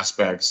important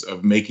aspects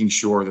of making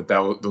sure that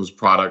those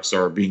products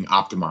are being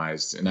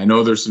optimized? And I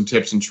know there's some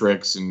tips and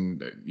tricks,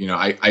 and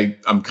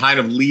I'm kind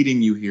of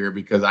leading you here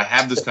because I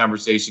have this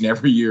conversation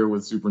every year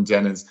with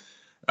superintendents.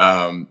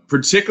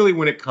 Particularly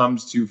when it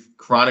comes to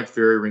chronic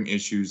fairy ring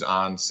issues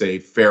on, say,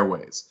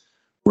 fairways,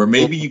 where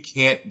maybe you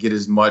can't get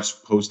as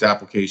much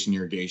post-application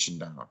irrigation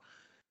down.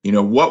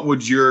 What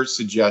would your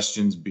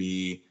suggestions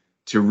be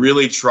to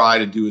really try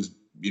to do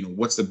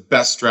what's the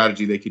best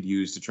strategy they could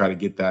use to try to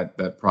get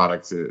that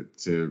product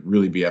to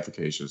really be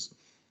efficacious?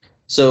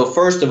 So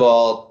first of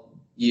all,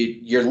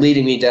 you're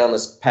leading me down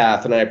this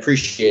path, and I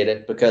appreciate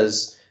it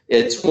because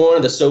it's one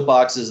of the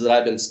soapboxes that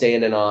I've been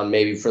standing on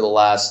maybe for the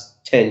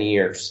last 10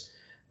 years.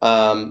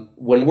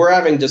 When we're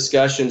having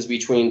discussions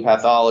between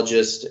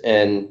pathologists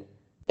and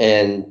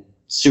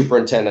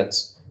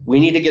superintendents, we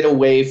need to get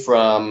away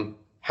from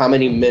how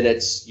many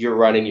minutes you're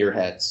running your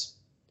heads.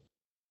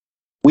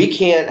 We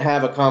can't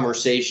have a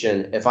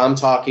conversation if I'm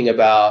talking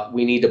about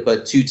we need to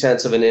put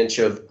 0.2 of an inch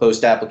of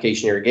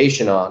post-application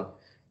irrigation on,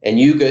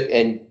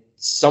 and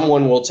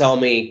someone will tell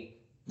me,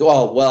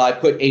 well, I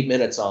put 8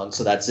 minutes on,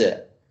 so that's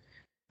it.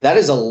 That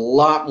is a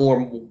lot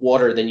more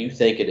water than you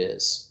think it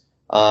is.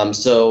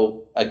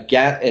 So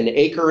an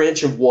acre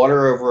inch of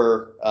water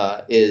over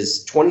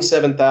is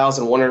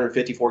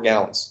 27,154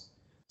 gallons.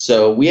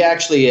 So we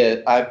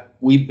actually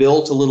we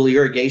built a little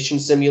irrigation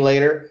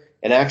simulator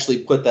and actually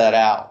put that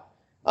out.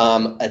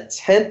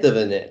 1/10 of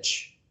an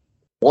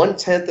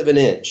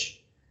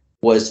inch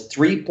was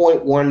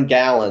 3.1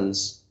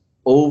 gallons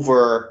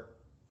over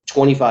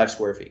 25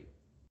 square feet.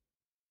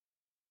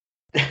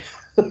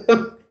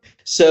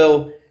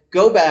 So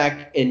go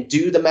back and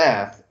do the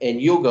math,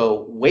 and you'll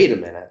go, wait a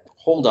minute,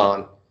 hold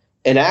on.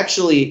 And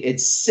actually,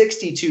 it's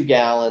 62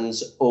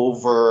 gallons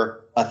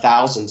over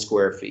 1,000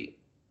 square feet.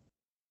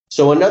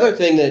 So another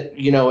thing that,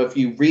 if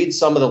you read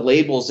some of the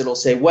labels, it'll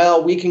say,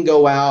 well, we can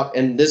go out,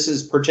 and this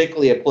is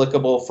particularly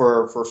applicable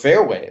for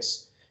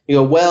fairways.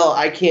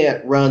 I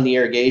can't run the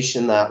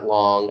irrigation that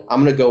long.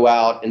 I'm going to go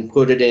out and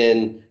put it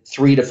in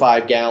 3 to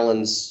 5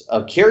 gallons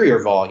of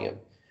carrier volume.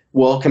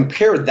 Well,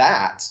 compare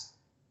that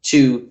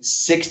to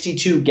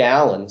 62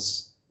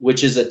 gallons,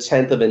 which is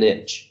 1/10 of an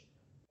inch.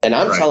 And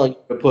I'm telling you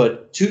to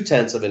put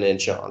 0.2 of an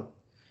inch on.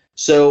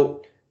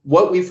 So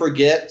what we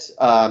forget,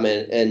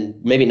 and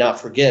maybe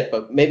not forget,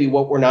 but maybe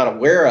what we're not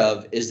aware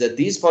of is that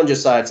these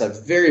fungicides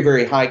have very,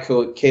 very high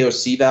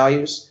KOC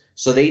values.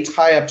 So they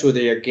tie up to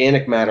the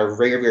organic matter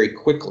very, very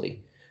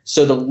quickly.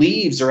 So the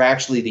leaves are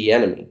actually the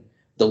enemy.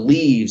 The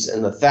leaves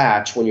and the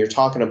thatch when you're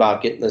talking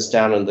about getting this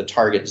down in the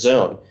target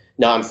zone.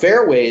 Now, on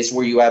fairways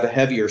where you have a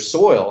heavier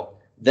soil,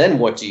 then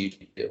what do you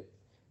do?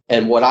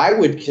 And what I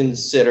would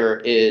consider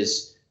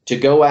is to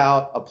go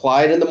out,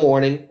 apply it in the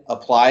morning,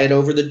 apply it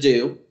over the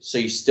dew, so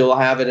you still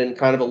have it in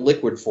kind of a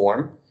liquid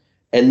form,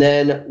 and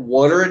then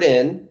water it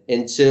in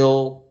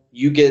until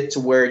you get to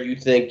where you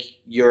think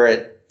you're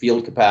at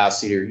field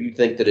capacity or you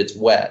think that it's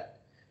wet.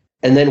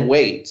 And then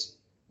wait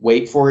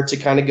for it to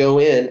kind of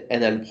go in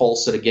and then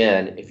pulse it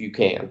again if you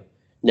can.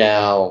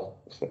 Now,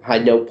 I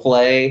know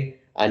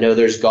I know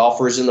there's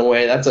golfers in the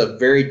way. That's a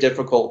very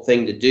difficult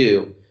thing to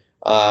do.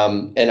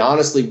 And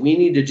honestly, we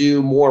need to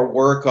do more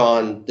work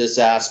on this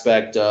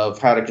aspect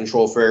of how to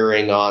control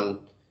fairing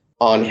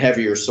on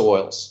heavier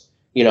soils.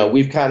 You know,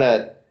 we've kind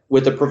of,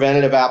 with the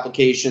preventative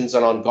applications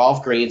and on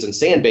golf greens and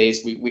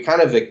sand-based, we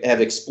kind of have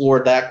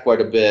explored that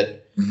quite a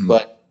bit. Mm-hmm.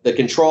 But the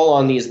control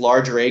on these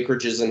larger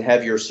acreages and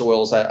heavier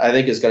soils, I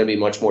think, is going to be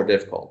much more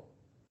difficult.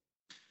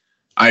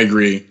 I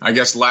agree. I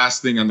guess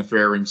last thing on the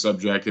fairing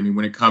subject, I mean,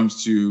 when it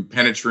comes to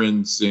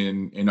penetrants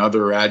and other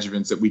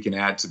adjuvants that we can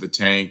add to the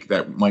tank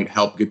that might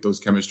help get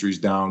those chemistries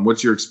down,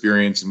 what's your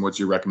experience and what's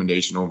your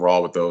recommendation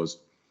overall with those?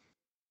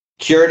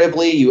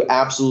 Curatively, you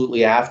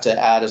absolutely have to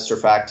add a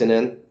surfactant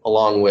in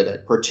along with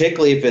it,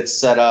 particularly if it's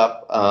set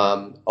up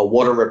a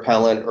water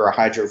repellent or a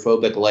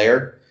hydrophobic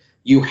layer.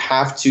 You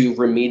have to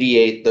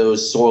remediate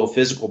those soil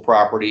physical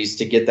properties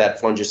to get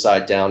that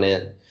fungicide down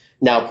in.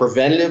 Now,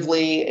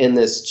 preventatively in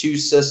this 2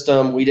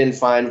 system, we didn't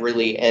find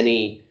really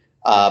any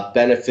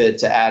benefit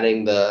to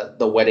adding the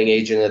wetting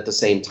agent at the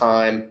same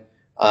time.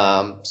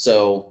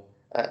 So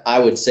I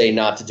would say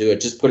not to do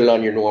it. Just put it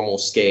on your normal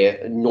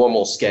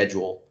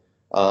schedule.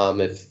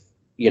 If,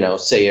 you know,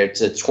 say it's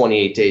a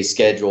 28-day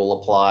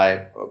schedule,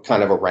 apply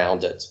kind of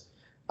around it.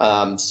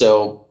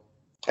 So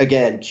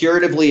again,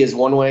 curatively is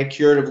one way.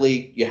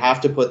 Curatively, you have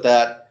to put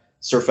that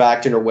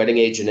surfactant or wetting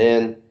agent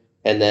in,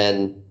 and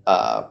then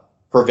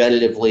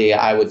preventatively,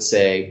 I would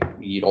say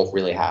you don't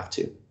really have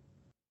to.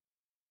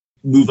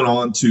 Moving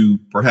on to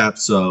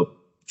perhaps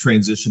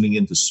transitioning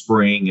into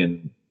spring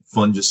and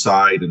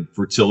fungicide and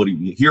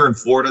fertility. Here in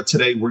Florida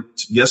today,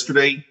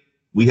 yesterday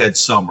we had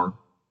summer.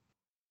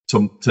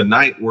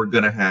 Tonight we're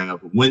going to have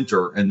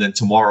winter, and then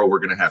tomorrow we're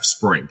going to have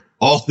spring.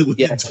 All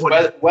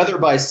within weather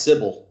by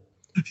Sybil.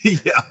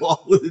 Yeah,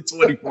 all within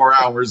 24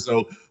 hours.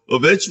 So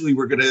eventually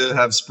we're going to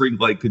have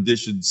spring-like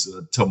conditions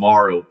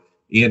tomorrow.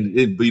 And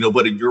you know,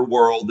 but in your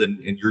world and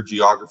in your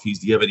geographies,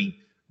 do you have any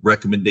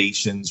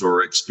recommendations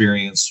or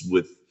experience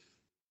with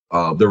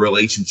the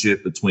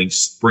relationship between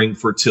spring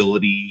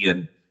fertility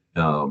and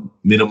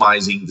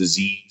minimizing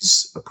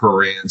disease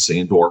occurrence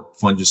and/or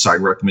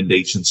fungicide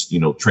recommendations? You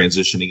know,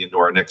 transitioning into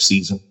our next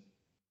season.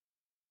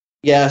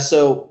 Yeah.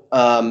 So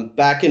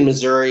back in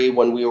Missouri,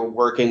 when we were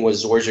working with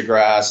zoysia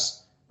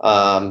grass,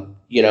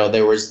 you know,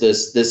 there was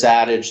this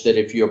adage that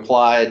if you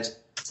applied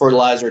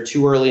fertilizer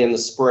too early in the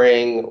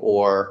spring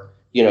or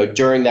you know,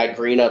 during that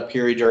green up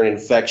period during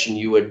infection,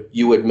 you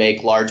would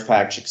make large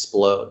patch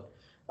explode.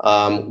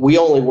 We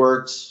only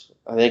worked,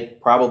 I think,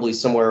 probably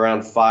somewhere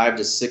around 5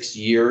 to 6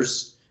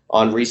 years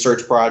on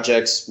research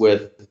projects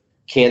with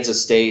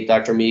Kansas State.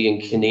 Dr.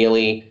 Megan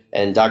Keneally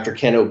and Dr.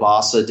 Ken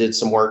Obasa did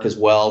some work as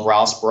well.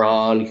 Ross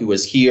Braun, who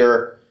was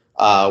here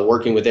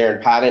working with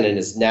Aaron Patton and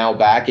is now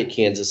back at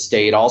Kansas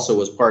State, also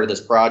was part of this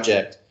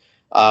project.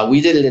 We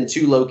did it in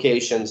 2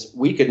 locations.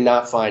 We could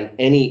not find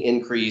any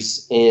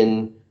increase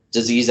in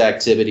disease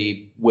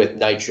activity with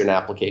nitrogen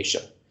application.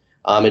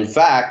 In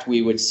fact,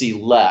 we would see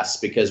less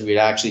because we'd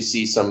actually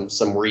see some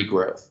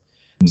regrowth.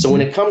 So when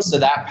it comes to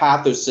that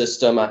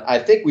pathosystem, I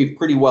think we've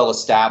pretty well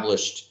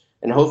established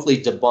and hopefully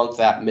debunked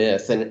that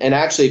myth. And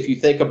actually, if you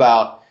think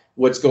about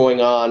what's going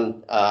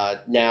on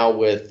now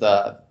with,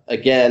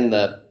 again,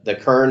 the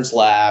Kearns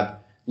lab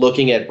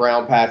looking at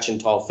brown patch and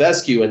tall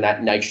fescue and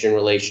that nitrogen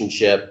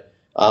relationship,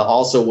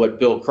 also what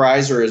Bill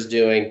Kreiser is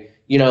doing,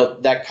 you know,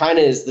 that kind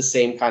of is the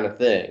same kind of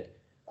thing.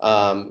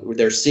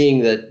 They're seeing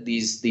that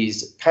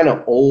these kind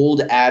of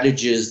old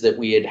adages that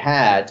we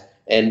had,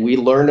 and we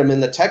learned them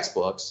in the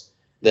textbooks,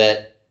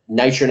 that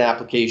nitrogen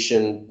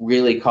application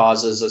really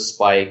causes a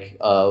spike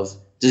of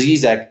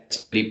disease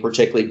activity,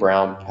 particularly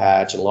brown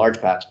patch and large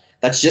patch.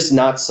 That's just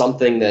not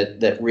something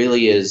that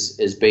really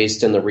is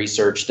based in the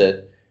research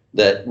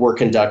that we're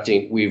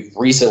conducting. We've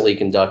recently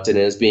conducted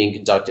and is being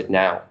conducted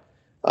now.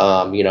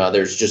 You know,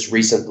 there's just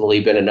recently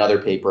been another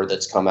paper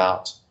that's come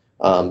out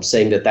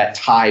saying that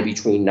tie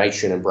between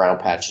nitrogen and brown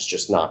patch is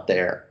just not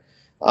there.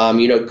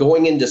 You know,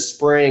 going into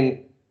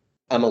spring,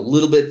 I'm a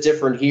little bit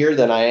different here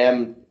than I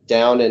am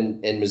down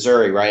in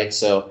Missouri, right?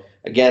 So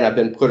again, I've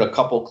been put a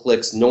couple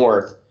clicks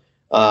north.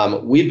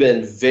 We've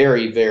been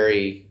very,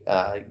 very,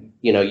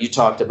 you know, you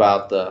talked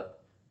about the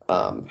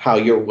how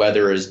your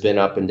weather has been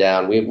up and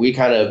down. We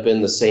kind of have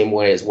been the same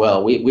way as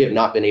well. We have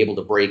not been able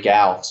to break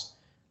out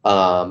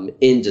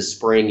into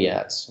spring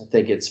yet. I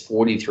think it's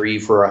 43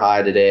 for a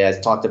high today. I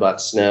talked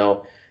about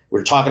snow.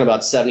 We're talking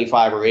about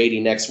 75 or 80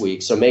 next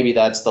week. So maybe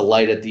that's the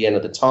light at the end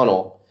of the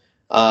tunnel.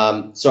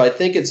 So I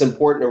think it's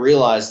important to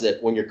realize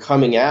that when you're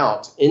coming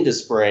out into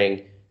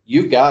spring,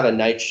 you've got a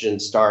nitrogen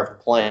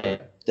starved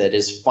plant. that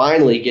is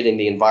finally getting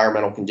the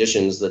environmental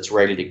conditions that's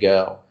ready to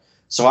go.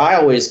 So I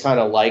always kind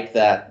of like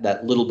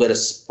that little bit of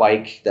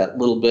spike, that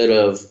little bit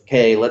of,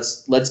 hey,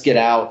 let's get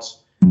out,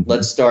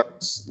 let's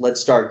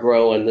start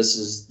growing. This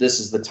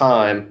is the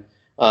time.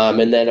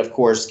 And then, of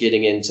course,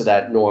 getting into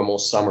that normal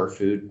summer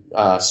food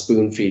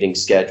spoon feeding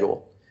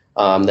schedule.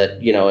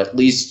 That, at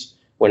least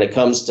when it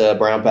comes to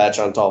brown patch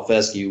on tall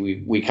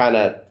fescue, we kind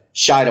of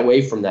shied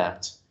away from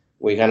that.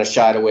 We kind of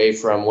shied away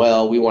from,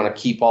 we want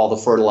to keep all the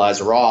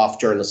fertilizer off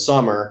during the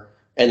summer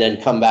and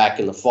then come back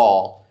in the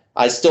fall.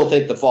 I still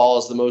think the fall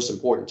is the most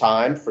important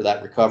time for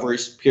that recovery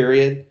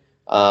period,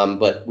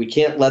 but we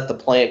can't let the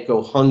plant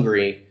go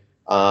hungry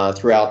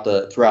throughout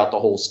the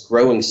whole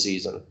growing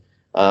season.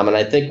 And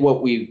I think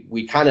what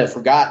we kind of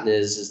forgotten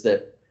is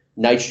that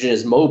nitrogen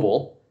is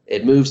mobile.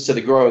 It moves to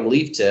the growing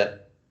leaf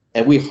tip,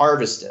 and we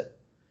harvest it.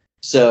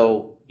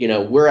 So,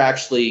 we're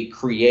actually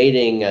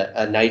creating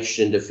a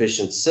nitrogen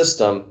deficient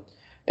system.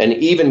 And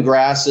even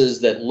grasses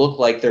that look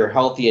like they're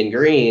healthy and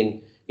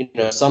green,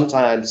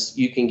 sometimes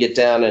you can get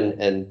down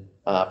and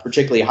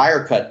particularly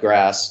higher cut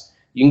grass,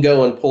 you can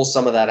go and pull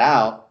some of that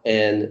out,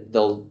 and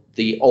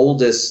the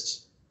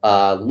oldest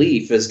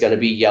leaf is going to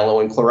be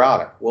yellow and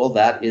chlorotic. Well,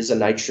 that is a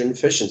nitrogen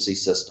deficiency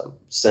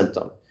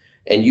symptom.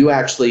 And you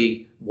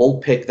actually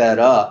won't pick that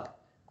up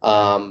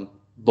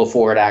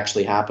before it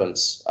actually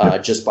happens,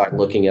 just by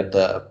looking at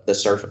the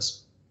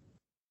surface.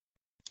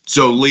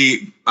 So,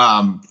 Lee,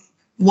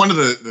 one of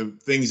the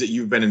things that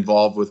you've been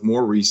involved with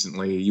more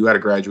recently, you had a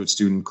graduate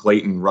student,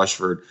 Clayton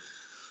Rushford,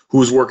 who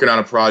was working on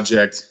a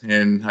project,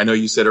 and I know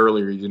you said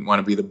earlier you didn't want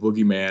to be the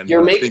boogeyman.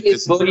 You're making me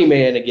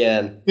boogeyman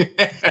again.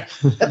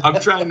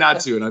 I'm trying not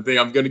to, and I think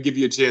I'm going to give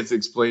you a chance to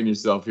explain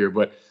yourself here.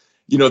 But,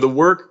 the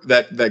work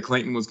that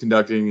Clayton was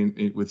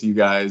conducting with you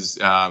guys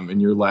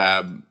in your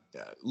lab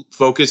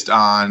focused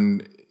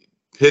on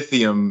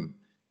Pythium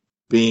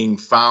being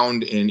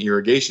found in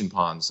irrigation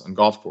ponds on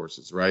golf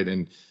courses, right?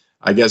 And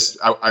I guess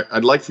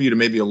I'd like for you to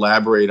maybe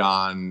elaborate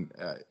on,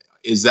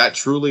 is that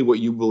truly what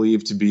you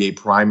believe to be a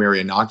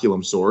primary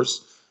inoculum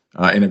source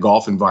in a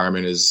golf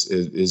environment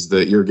is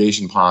the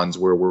irrigation ponds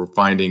where we're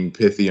finding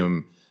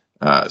Pythium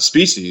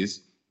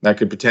species that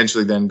could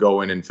potentially then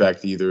go and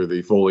infect either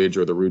the foliage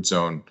or the root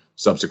zone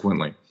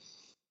subsequently?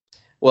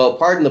 Well,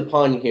 pardon the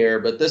pun here,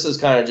 but this is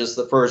kind of just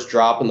the first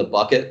drop in the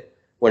bucket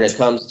when it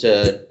comes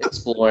to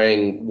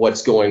exploring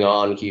what's going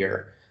on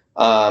here.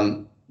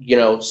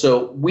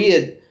 So we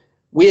had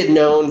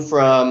known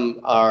from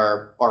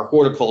our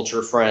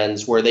horticulture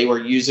friends where they were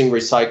using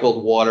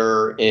recycled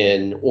water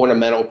in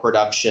ornamental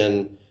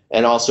production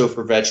and also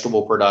for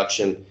vegetable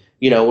production.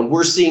 When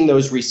we're seeing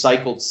those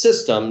recycled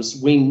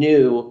systems, we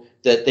knew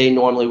that they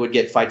normally would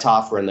get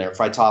Phytophthora in there.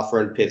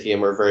 Phytophthora and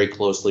Pythium are very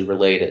closely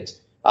related.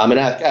 And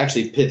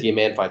actually Pythium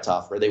and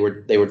Phytophthora,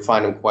 they would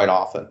find them quite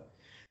often.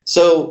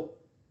 So,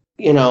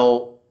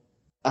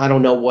 I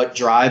don't know what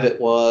drive it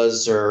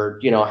was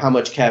or, how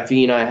much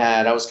caffeine I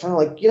had. I was kind of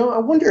like, I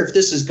wonder if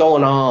this is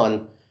going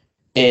on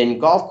in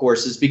golf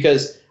courses,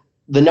 because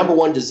the number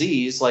one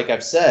disease, like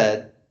I've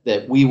said,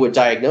 that we would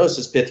diagnose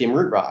is Pythium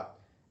root rot.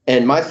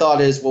 And my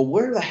thought is, well,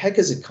 where the heck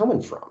is it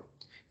coming from?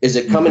 Is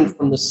it coming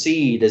from the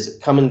seed? Is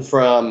it coming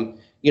from,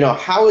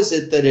 how is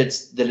it that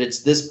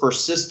it's this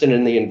persistent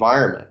in the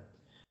environment?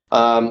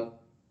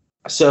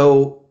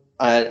 So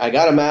I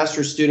got a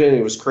master's student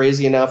who was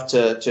crazy enough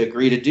to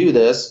agree to do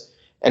this.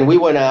 And we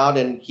went out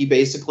and he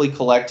basically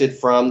collected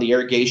from the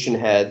irrigation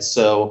heads.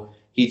 So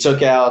he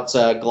took out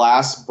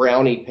glass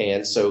brownie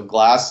pans, so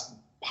glass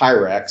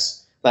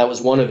Pyrex. That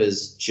was one of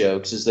his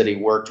jokes, is that he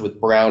worked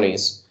with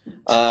brownies.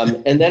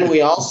 And then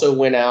we also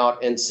went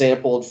out and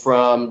sampled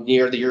from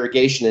near the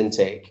irrigation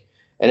intake.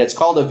 And it's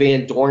called a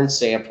Van Dorn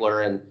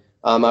sampler. And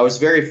I was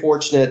very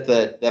fortunate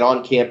that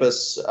on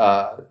campus,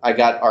 I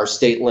got our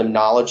state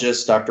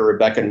limnologist, Dr.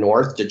 Rebecca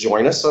North, to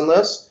join us on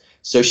this.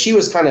 So she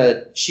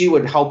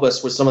would help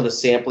us with some of the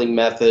sampling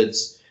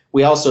methods.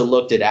 We also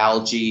looked at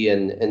algae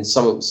and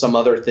some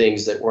other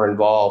things that were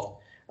involved.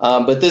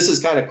 But this is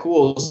kind of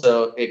cool.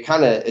 So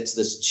it's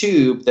this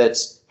tube that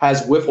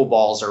has wiffle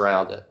balls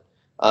around it.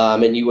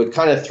 And you would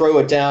kind of throw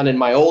it down. In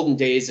my olden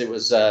days, it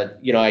was,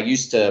 I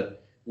used to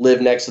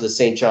live next to the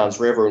St. Johns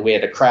River and we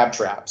had crab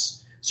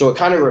traps. So it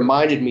kind of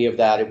reminded me of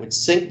that. It would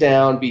sink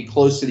down, be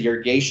close to the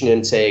irrigation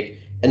intake,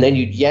 and then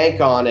you'd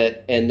yank on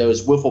it and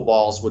those wiffle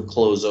balls would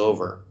close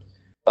over.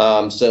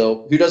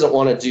 So who doesn't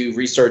want to do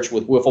research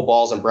with wiffle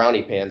balls and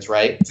brownie pans,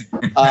 right?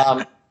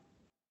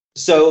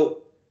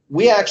 So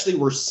we actually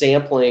were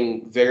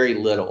sampling very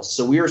little.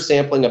 So we were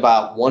sampling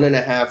about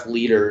 1.5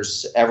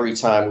 liters every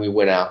time we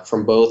went out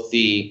from both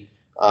the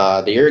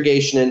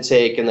irrigation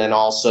intake and then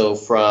also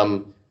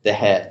from the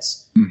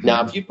heads. Mm-hmm.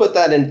 Now, if you put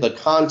that into the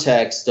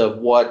context of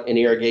what an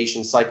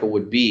irrigation cycle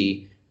would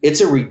be, it's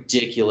a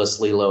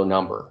ridiculously low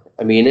number.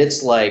 I mean,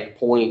 it's like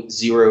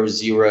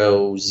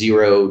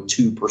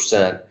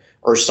 0.0002%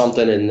 or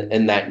something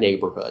in that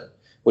neighborhood.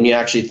 When you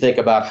actually think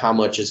about how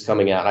much is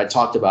coming out, I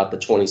talked about the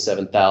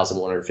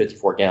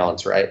 27,154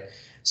 gallons, right?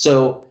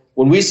 So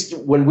when we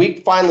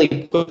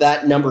finally put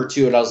that number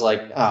to it, I was like,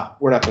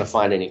 we're not going to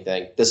find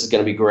anything. This is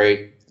going to be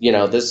great.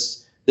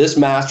 this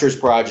master's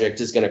project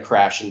is going to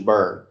crash and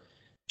burn.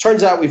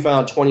 Turns out we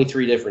found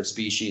 23 different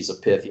species of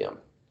Pythium.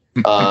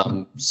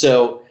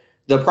 So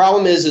the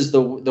problem is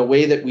the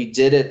way that we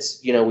did it,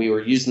 we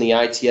were using the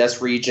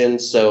ITS region,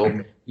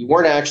 so we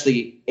weren't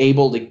actually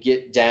able to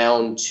get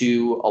down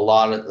to a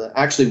lot of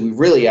actually, we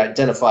really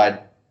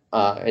identified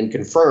and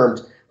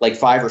confirmed like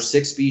 5 or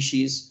 6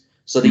 species.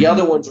 So the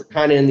other ones are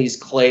kind of in these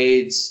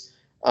clades.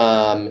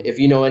 If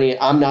you know any,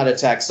 I'm not a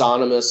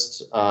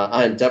taxonomist.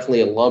 I'm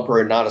definitely a lumper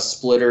and not a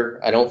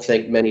splitter. I don't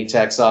think many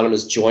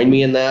taxonomists join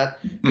me in that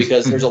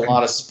because there's a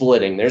lot of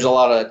splitting. There's a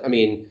lot of,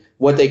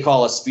 what they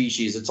call a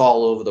species. It's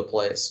all over the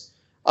place.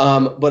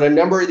 But a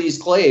number of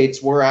these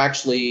clades were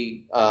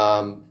actually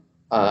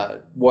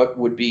what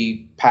would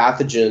be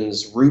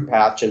pathogens, root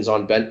pathogens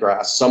on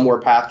bentgrass. Some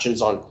were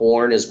pathogens on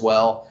corn as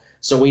well.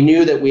 So we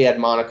knew that we had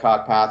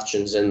monocoque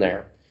pathogens in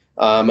there.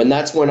 And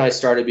that's when I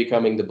started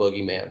becoming the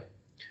boogeyman.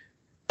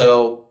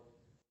 So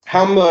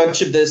how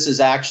much of this is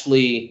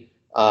actually,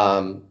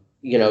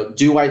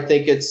 do I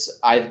think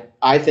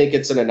I think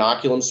it's an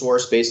inoculum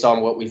source based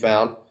on what we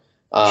found.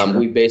 Sure.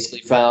 We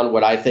basically found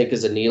what I think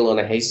is a needle in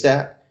a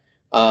haystack.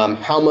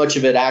 How much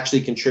of it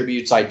actually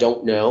contributes, I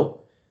don't know.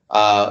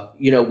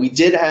 We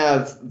did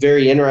have,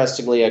 very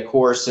interestingly, a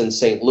course in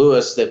St.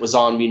 Louis that was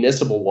on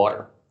municipal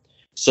water.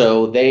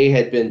 So they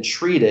had been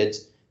treated,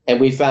 and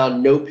we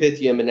found no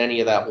Pythium in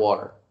any of that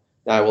water.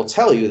 Now, I will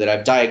tell you that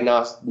I've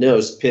diagnosed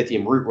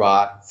Pythium root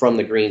rot from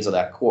the greens of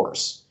that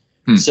course.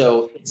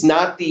 So it's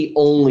not the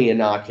only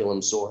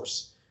inoculum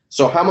source.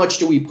 So how much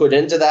do we put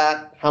into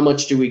that? How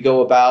much do we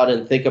go about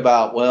and think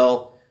about,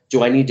 well,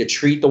 do I need to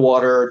treat the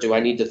water? Do I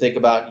need to think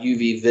about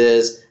UV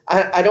vis?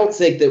 I don't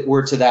think that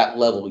we're to that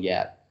level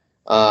yet.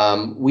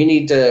 We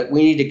need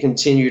to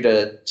continue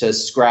to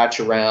scratch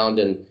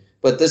around,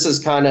 but this is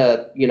kind of,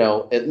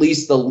 at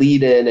least the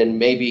lead in and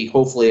maybe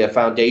hopefully a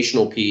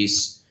foundational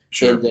piece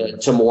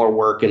to more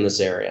work in this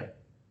area.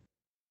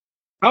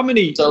 How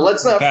many? So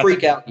let's not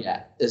freak out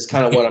yet, is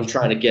kind of what I'm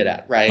trying to get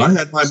at, right? I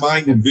had my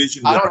mind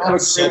envisioned. I don't have a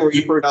Grim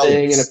Reaper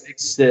thing and a big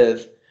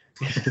sieve.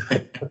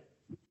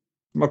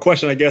 My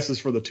question, I guess, is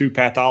for the two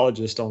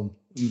pathologists on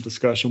the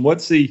discussion.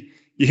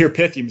 You hear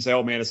Pythium say,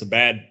 oh man,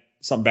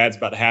 something bad's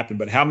about to happen,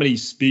 but how many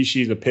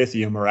species of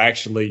Pythium are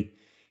actually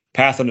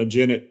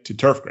pathogenic to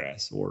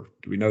turfgrass, or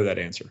do we know that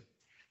answer?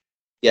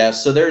 Yeah,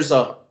 so there's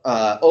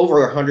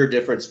over 100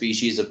 different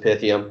species of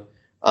Pythium.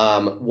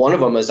 One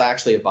of them is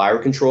actually a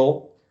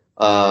biocontrol.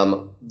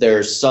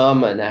 There's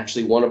some, and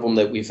actually one of them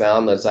that we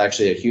found that's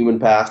actually a human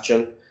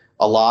pathogen.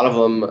 A lot of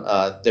them,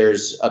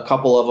 there's a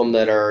couple of them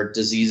that are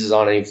diseases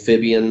on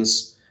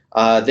amphibians.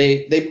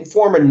 They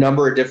perform a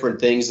number of different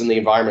things in the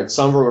environment.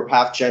 Some of them are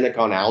pathogenic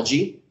on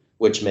algae,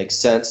 which makes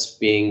sense,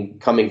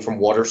 coming from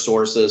water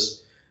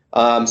sources.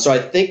 So I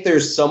think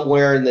there's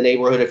somewhere in the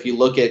neighborhood, if you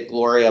look at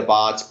Gloria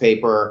Bod's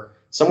paper,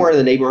 somewhere in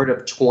the neighborhood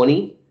of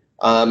 20.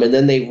 And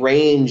then they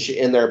range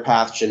in their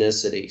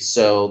pathogenicity.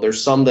 So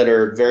there's some that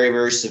are very,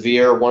 very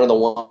severe. One of the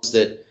ones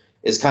that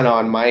is kind of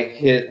on my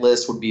hit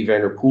list would be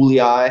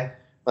Vanderpoolii.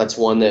 That's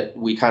one that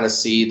we kind of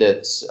see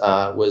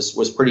that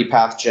was pretty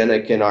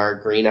pathogenic in our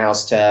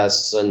greenhouse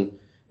tests and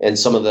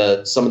some of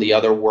the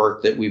other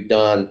work that we've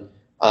done.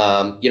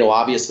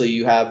 Obviously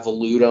you have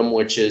Velutum,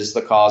 which is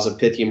the cause of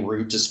Pythium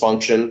root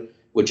dysfunction,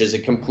 which is a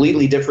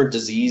completely different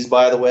disease,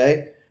 by the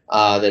way,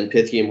 than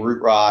Pythium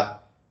root rot.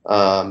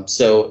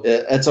 So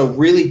it's a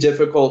really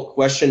difficult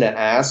question to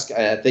ask.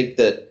 I think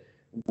that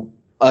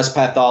us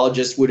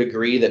pathologists would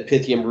agree that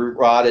Pythium root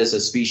rot is a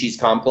species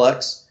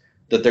complex,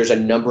 that there's a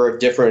number of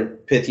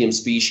different Pythium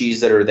species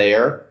that are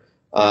there.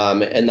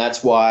 And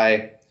that's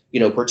why,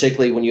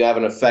 particularly when you have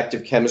an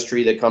effective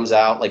chemistry that comes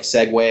out like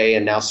Segway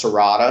and now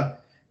Serrata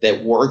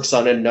that works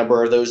on a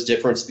number of those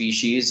different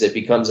species, it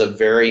becomes a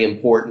very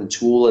important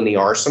tool in the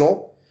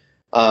arsenal.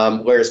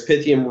 Whereas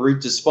Pythium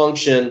root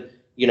dysfunction,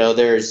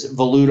 there's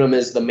Velutum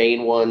is the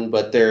main one,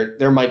 but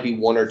there might be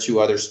one or two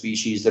other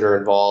species that are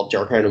involved.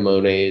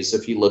 Darchanomonas,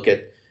 if you look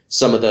at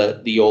some of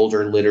the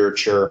older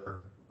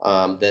literature,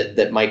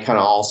 that might kind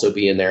of also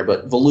be in there.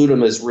 But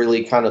Velutum is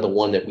really kind of the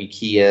one that we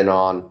key in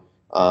on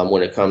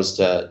when it comes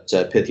to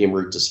Pythium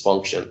root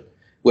dysfunction,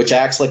 which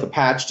acts like a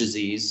patch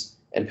disease,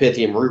 and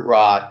Pythium root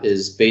rot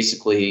is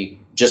basically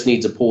just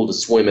needs a pool to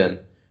swim in.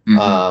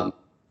 Mm-hmm.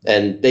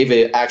 And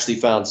they've actually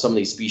found some of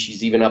these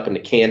species even up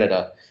into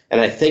Canada. And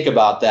I think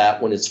about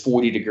that when it's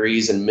 40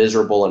 degrees and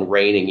miserable and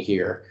raining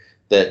here,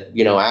 that,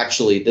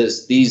 actually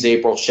these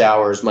April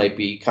showers might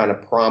be kind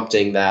of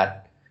prompting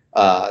that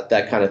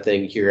kind of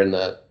thing here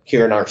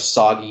in our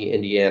soggy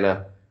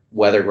Indiana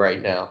weather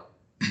right now.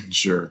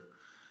 Sure.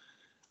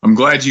 I'm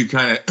glad you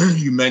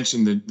you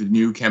mentioned the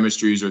new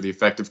chemistries or the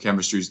effective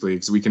chemistries, Lee,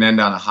 because we can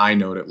end on a high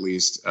note at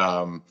least.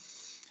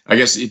 I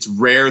guess it's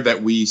rare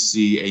that we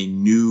see a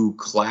new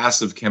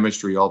class of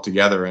chemistry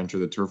altogether enter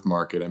the turf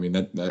market. I mean,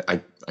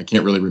 I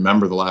can't really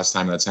remember the last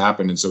time that's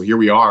happened. And so here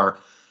we are.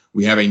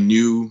 We have a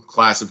new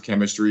class of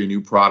chemistry, a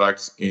new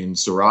product in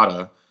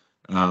Serrata.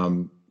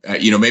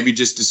 maybe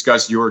just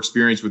discuss your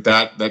experience with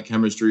that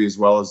chemistry, as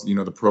well as,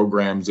 the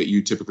programs that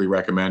you typically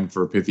recommend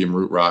for Pythium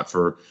root rot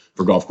for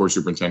golf course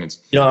superintendents.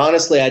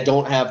 Honestly, I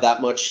don't have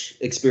that much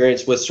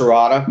experience with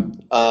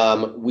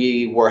Serrata.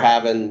 We were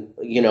having,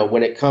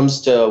 when it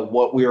comes to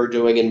what we were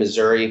doing in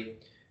Missouri,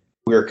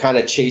 we were kind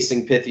of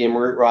chasing Pythium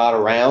root rot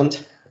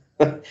around.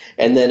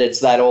 And then it's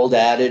that old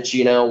adage,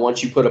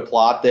 once you put a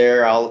plot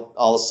there, all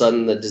of a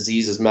sudden the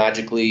disease is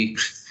magically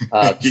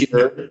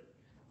cured.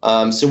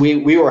 So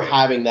we were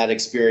having that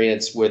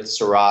experience with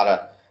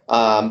Serrata.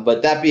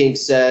 But that being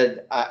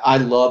said, I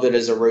love it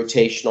as a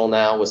rotational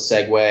now with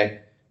Segway.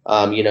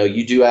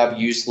 You do have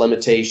use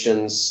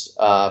limitations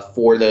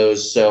for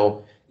those.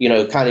 So,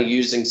 kind of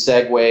using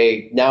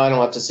Segway. Now I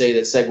don't have to say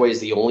that Segway is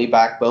the only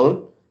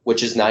backbone,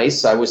 which is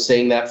nice. I was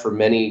saying that for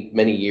many,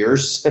 many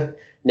years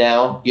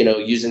now,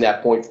 using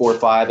that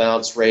 0.45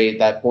 ounce rate,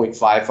 that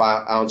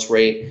 0.55 ounce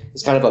rate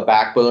is kind of a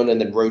backbone, and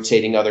then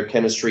rotating other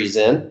chemistries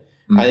in.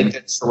 Mm-hmm. I think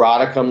that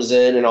Serrata comes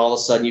in and all of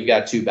a sudden you've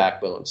got two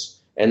backbones,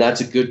 and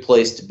that's a good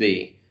place to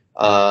be.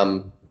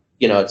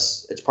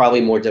 It's probably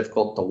more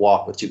difficult to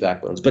walk with two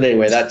backbones, but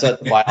anyway, that's a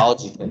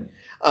biology thing.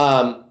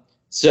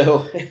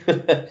 So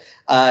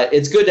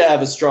it's good to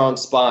have a strong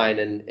spine,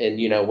 and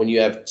when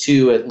you have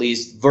two at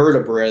least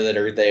vertebrae that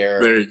are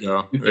there you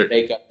go. You can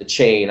make up the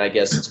chain. I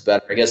guess it's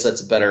better. I guess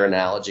that's a better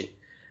analogy.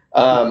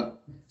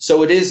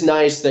 So it is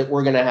nice that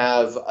we're going to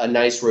have a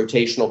nice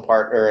rotational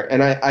partner,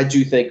 and I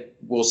do think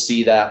we'll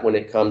see that when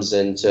it comes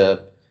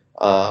into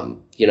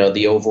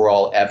the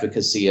overall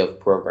efficacy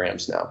of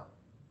programs now.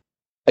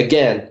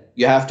 Again,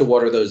 you have to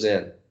water those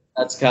in.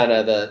 That's kind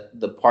of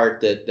the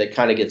part that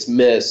kind of gets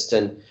missed.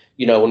 And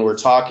when we're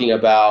talking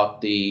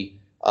about the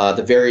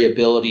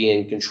variability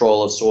and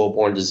control of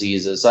soil-borne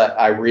diseases,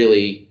 I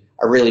really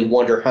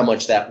wonder how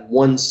much that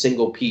one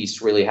single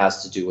piece really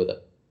has to do with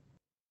it.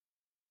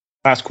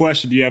 Last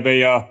question: do you have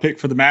a pick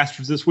for the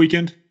Masters this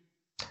weekend?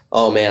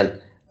 Oh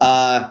man,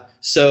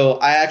 so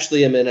I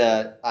actually am in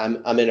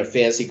a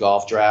fantasy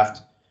golf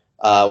draft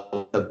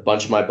with a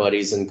bunch of my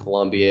buddies in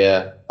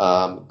Columbia.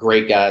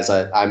 Great guys.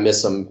 I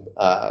miss them.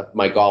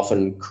 My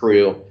golfing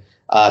crew.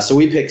 So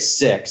we picked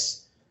 6.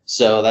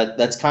 So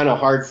that's kind of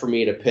hard for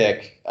me to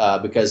pick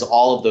because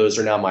all of those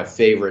are now my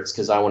favorites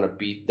because I want to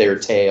beat their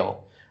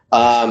tail.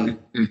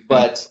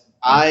 But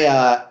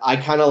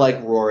I kind of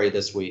like Rory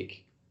this week.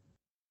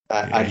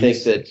 I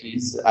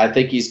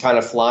think he's kind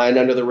of flying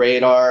under the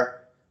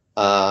radar.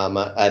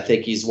 I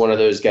think he's one of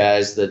those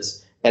guys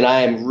and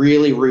I am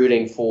really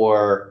rooting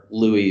for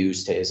Louis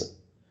Oosthuizen.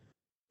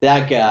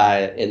 That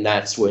guy in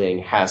that swing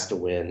has to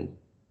win.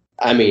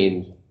 I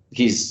mean,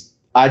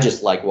 I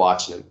just like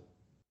watching him.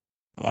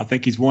 Well, I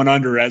think he's 1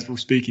 under as we're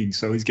speaking,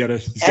 so he's got a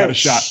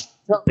shot.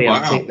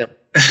 Wow.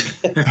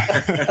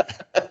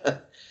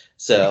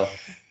 So.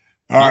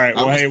 All right.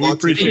 Well, hey, we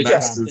appreciate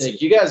that.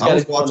 You guys I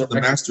was watching the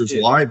Masters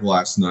live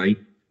last night,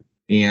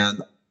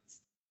 and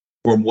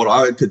from what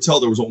I could tell,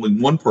 there was only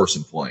one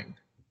person playing.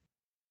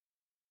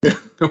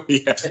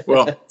 Yeah.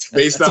 Well,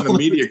 based on the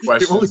media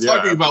questions, we're only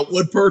talking about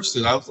one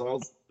person.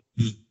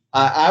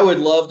 I would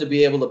love to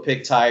be able to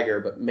pick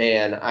Tiger, but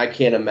man, I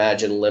can't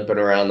imagine limping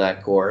around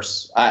that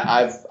course.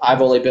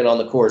 I've only been on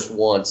the course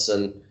once,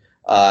 and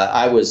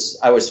I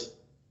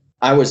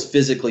was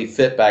physically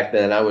fit back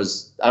then. I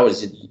was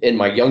in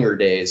my younger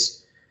days.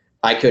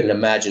 I couldn't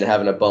imagine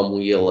having a bum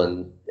wheel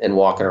and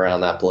walking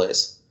around that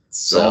place.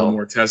 So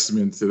more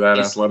testament to that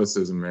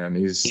athleticism, man.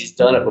 He's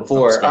done it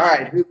before. All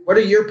right, what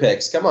are your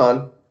picks? Come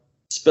on,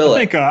 spill it. I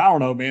think I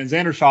don't know, man.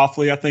 Xander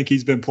Schauffele. I think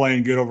he's been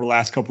playing good over the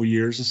last couple of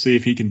years. Let's see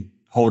if he can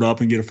hold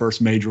up and get a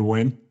first major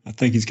win. I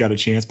think he's got a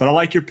chance. But I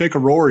like your pick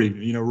of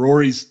Rory.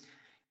 Rory's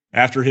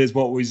after his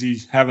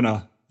he's having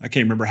I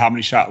can't remember how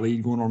many shot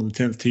lead going on the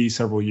 10th tee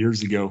several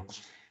years ago.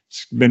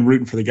 Been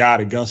rooting for the guy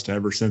at Augusta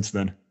ever since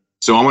then.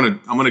 So I'm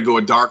gonna go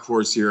a dark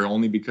horse here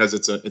only because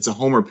it's a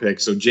homer pick.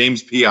 So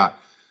James Piot,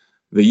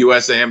 the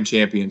USAM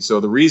champion. So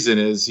the reason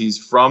is he's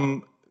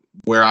from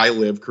where I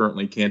live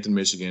currently, Canton,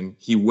 Michigan.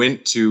 He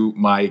went to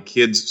my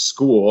kid's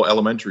school,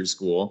 elementary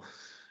school,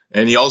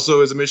 and he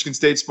also is a Michigan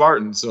State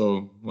Spartan.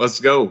 So let's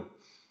go.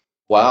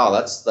 Wow,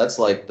 that's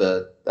like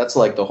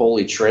the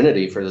holy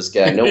trinity for this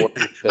guy. No one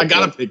I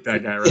gotta pick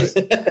that guy,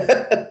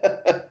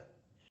 right?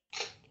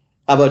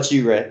 How about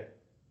you, Ray?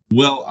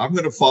 Well, I'm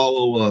going to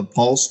follow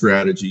Paul's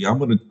strategy. I'm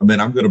going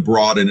to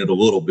broaden it a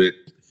little bit.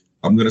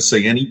 I'm going to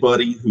say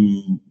anybody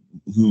who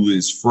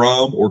is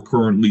from or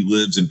currently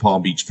lives in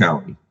Palm Beach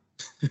County.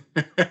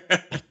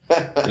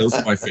 Those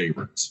are my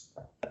favorites.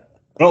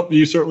 Well,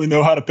 you certainly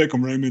know how to pick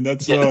them, Raymond.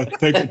 That's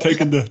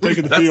taking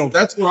the field.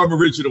 That's where I'm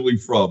originally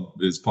from,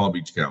 is Palm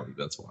Beach County.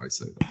 That's why I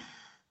say that.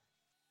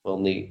 Well,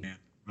 neat. Yeah.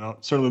 Well,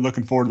 certainly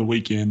looking forward to the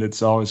weekend.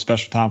 It's always a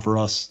special time for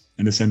us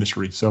in this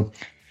industry. So,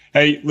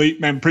 hey, Lee,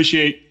 man,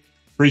 appreciate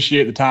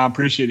the time,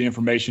 appreciate the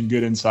information,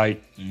 good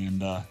insight,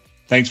 and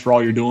thanks for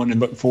all you're doing,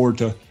 and looking forward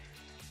to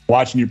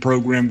watching your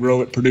program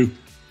grow at Purdue.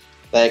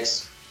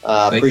 Thanks.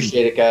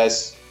 Appreciate it,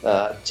 guys.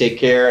 Take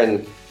care,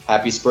 and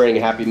happy spring,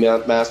 happy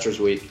Masters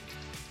Week.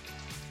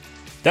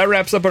 That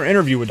wraps up our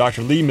interview with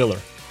Dr. Lee Miller.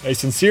 a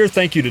sincere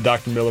thank you to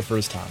Dr. Miller for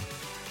his time.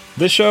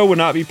 This show would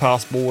not be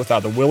possible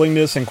without the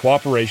willingness and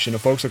cooperation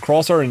of folks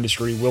across our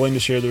industry willing to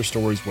share their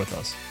stories with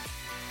us.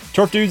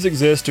 Turf Dudes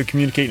exists to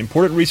communicate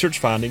important research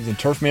findings and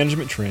turf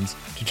management trends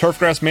to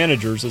turfgrass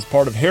managers as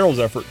part of Harold's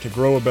effort to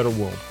grow a better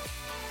world.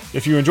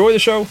 If you enjoy the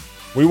show,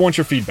 we want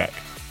your feedback.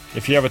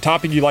 If you have a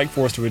topic you'd like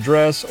for us to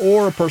address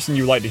or a person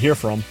you'd like to hear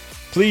from,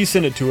 please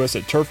send it to us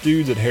at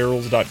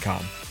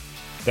turfdudes@harolds.com.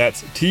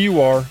 That's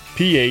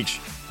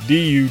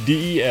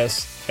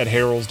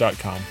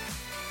TURPHDUDES@harolds.com.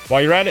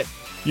 While you're at it,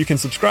 you can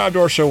subscribe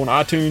to our show on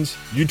iTunes,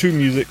 YouTube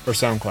Music, or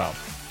SoundCloud.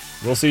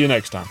 We'll see you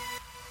next time.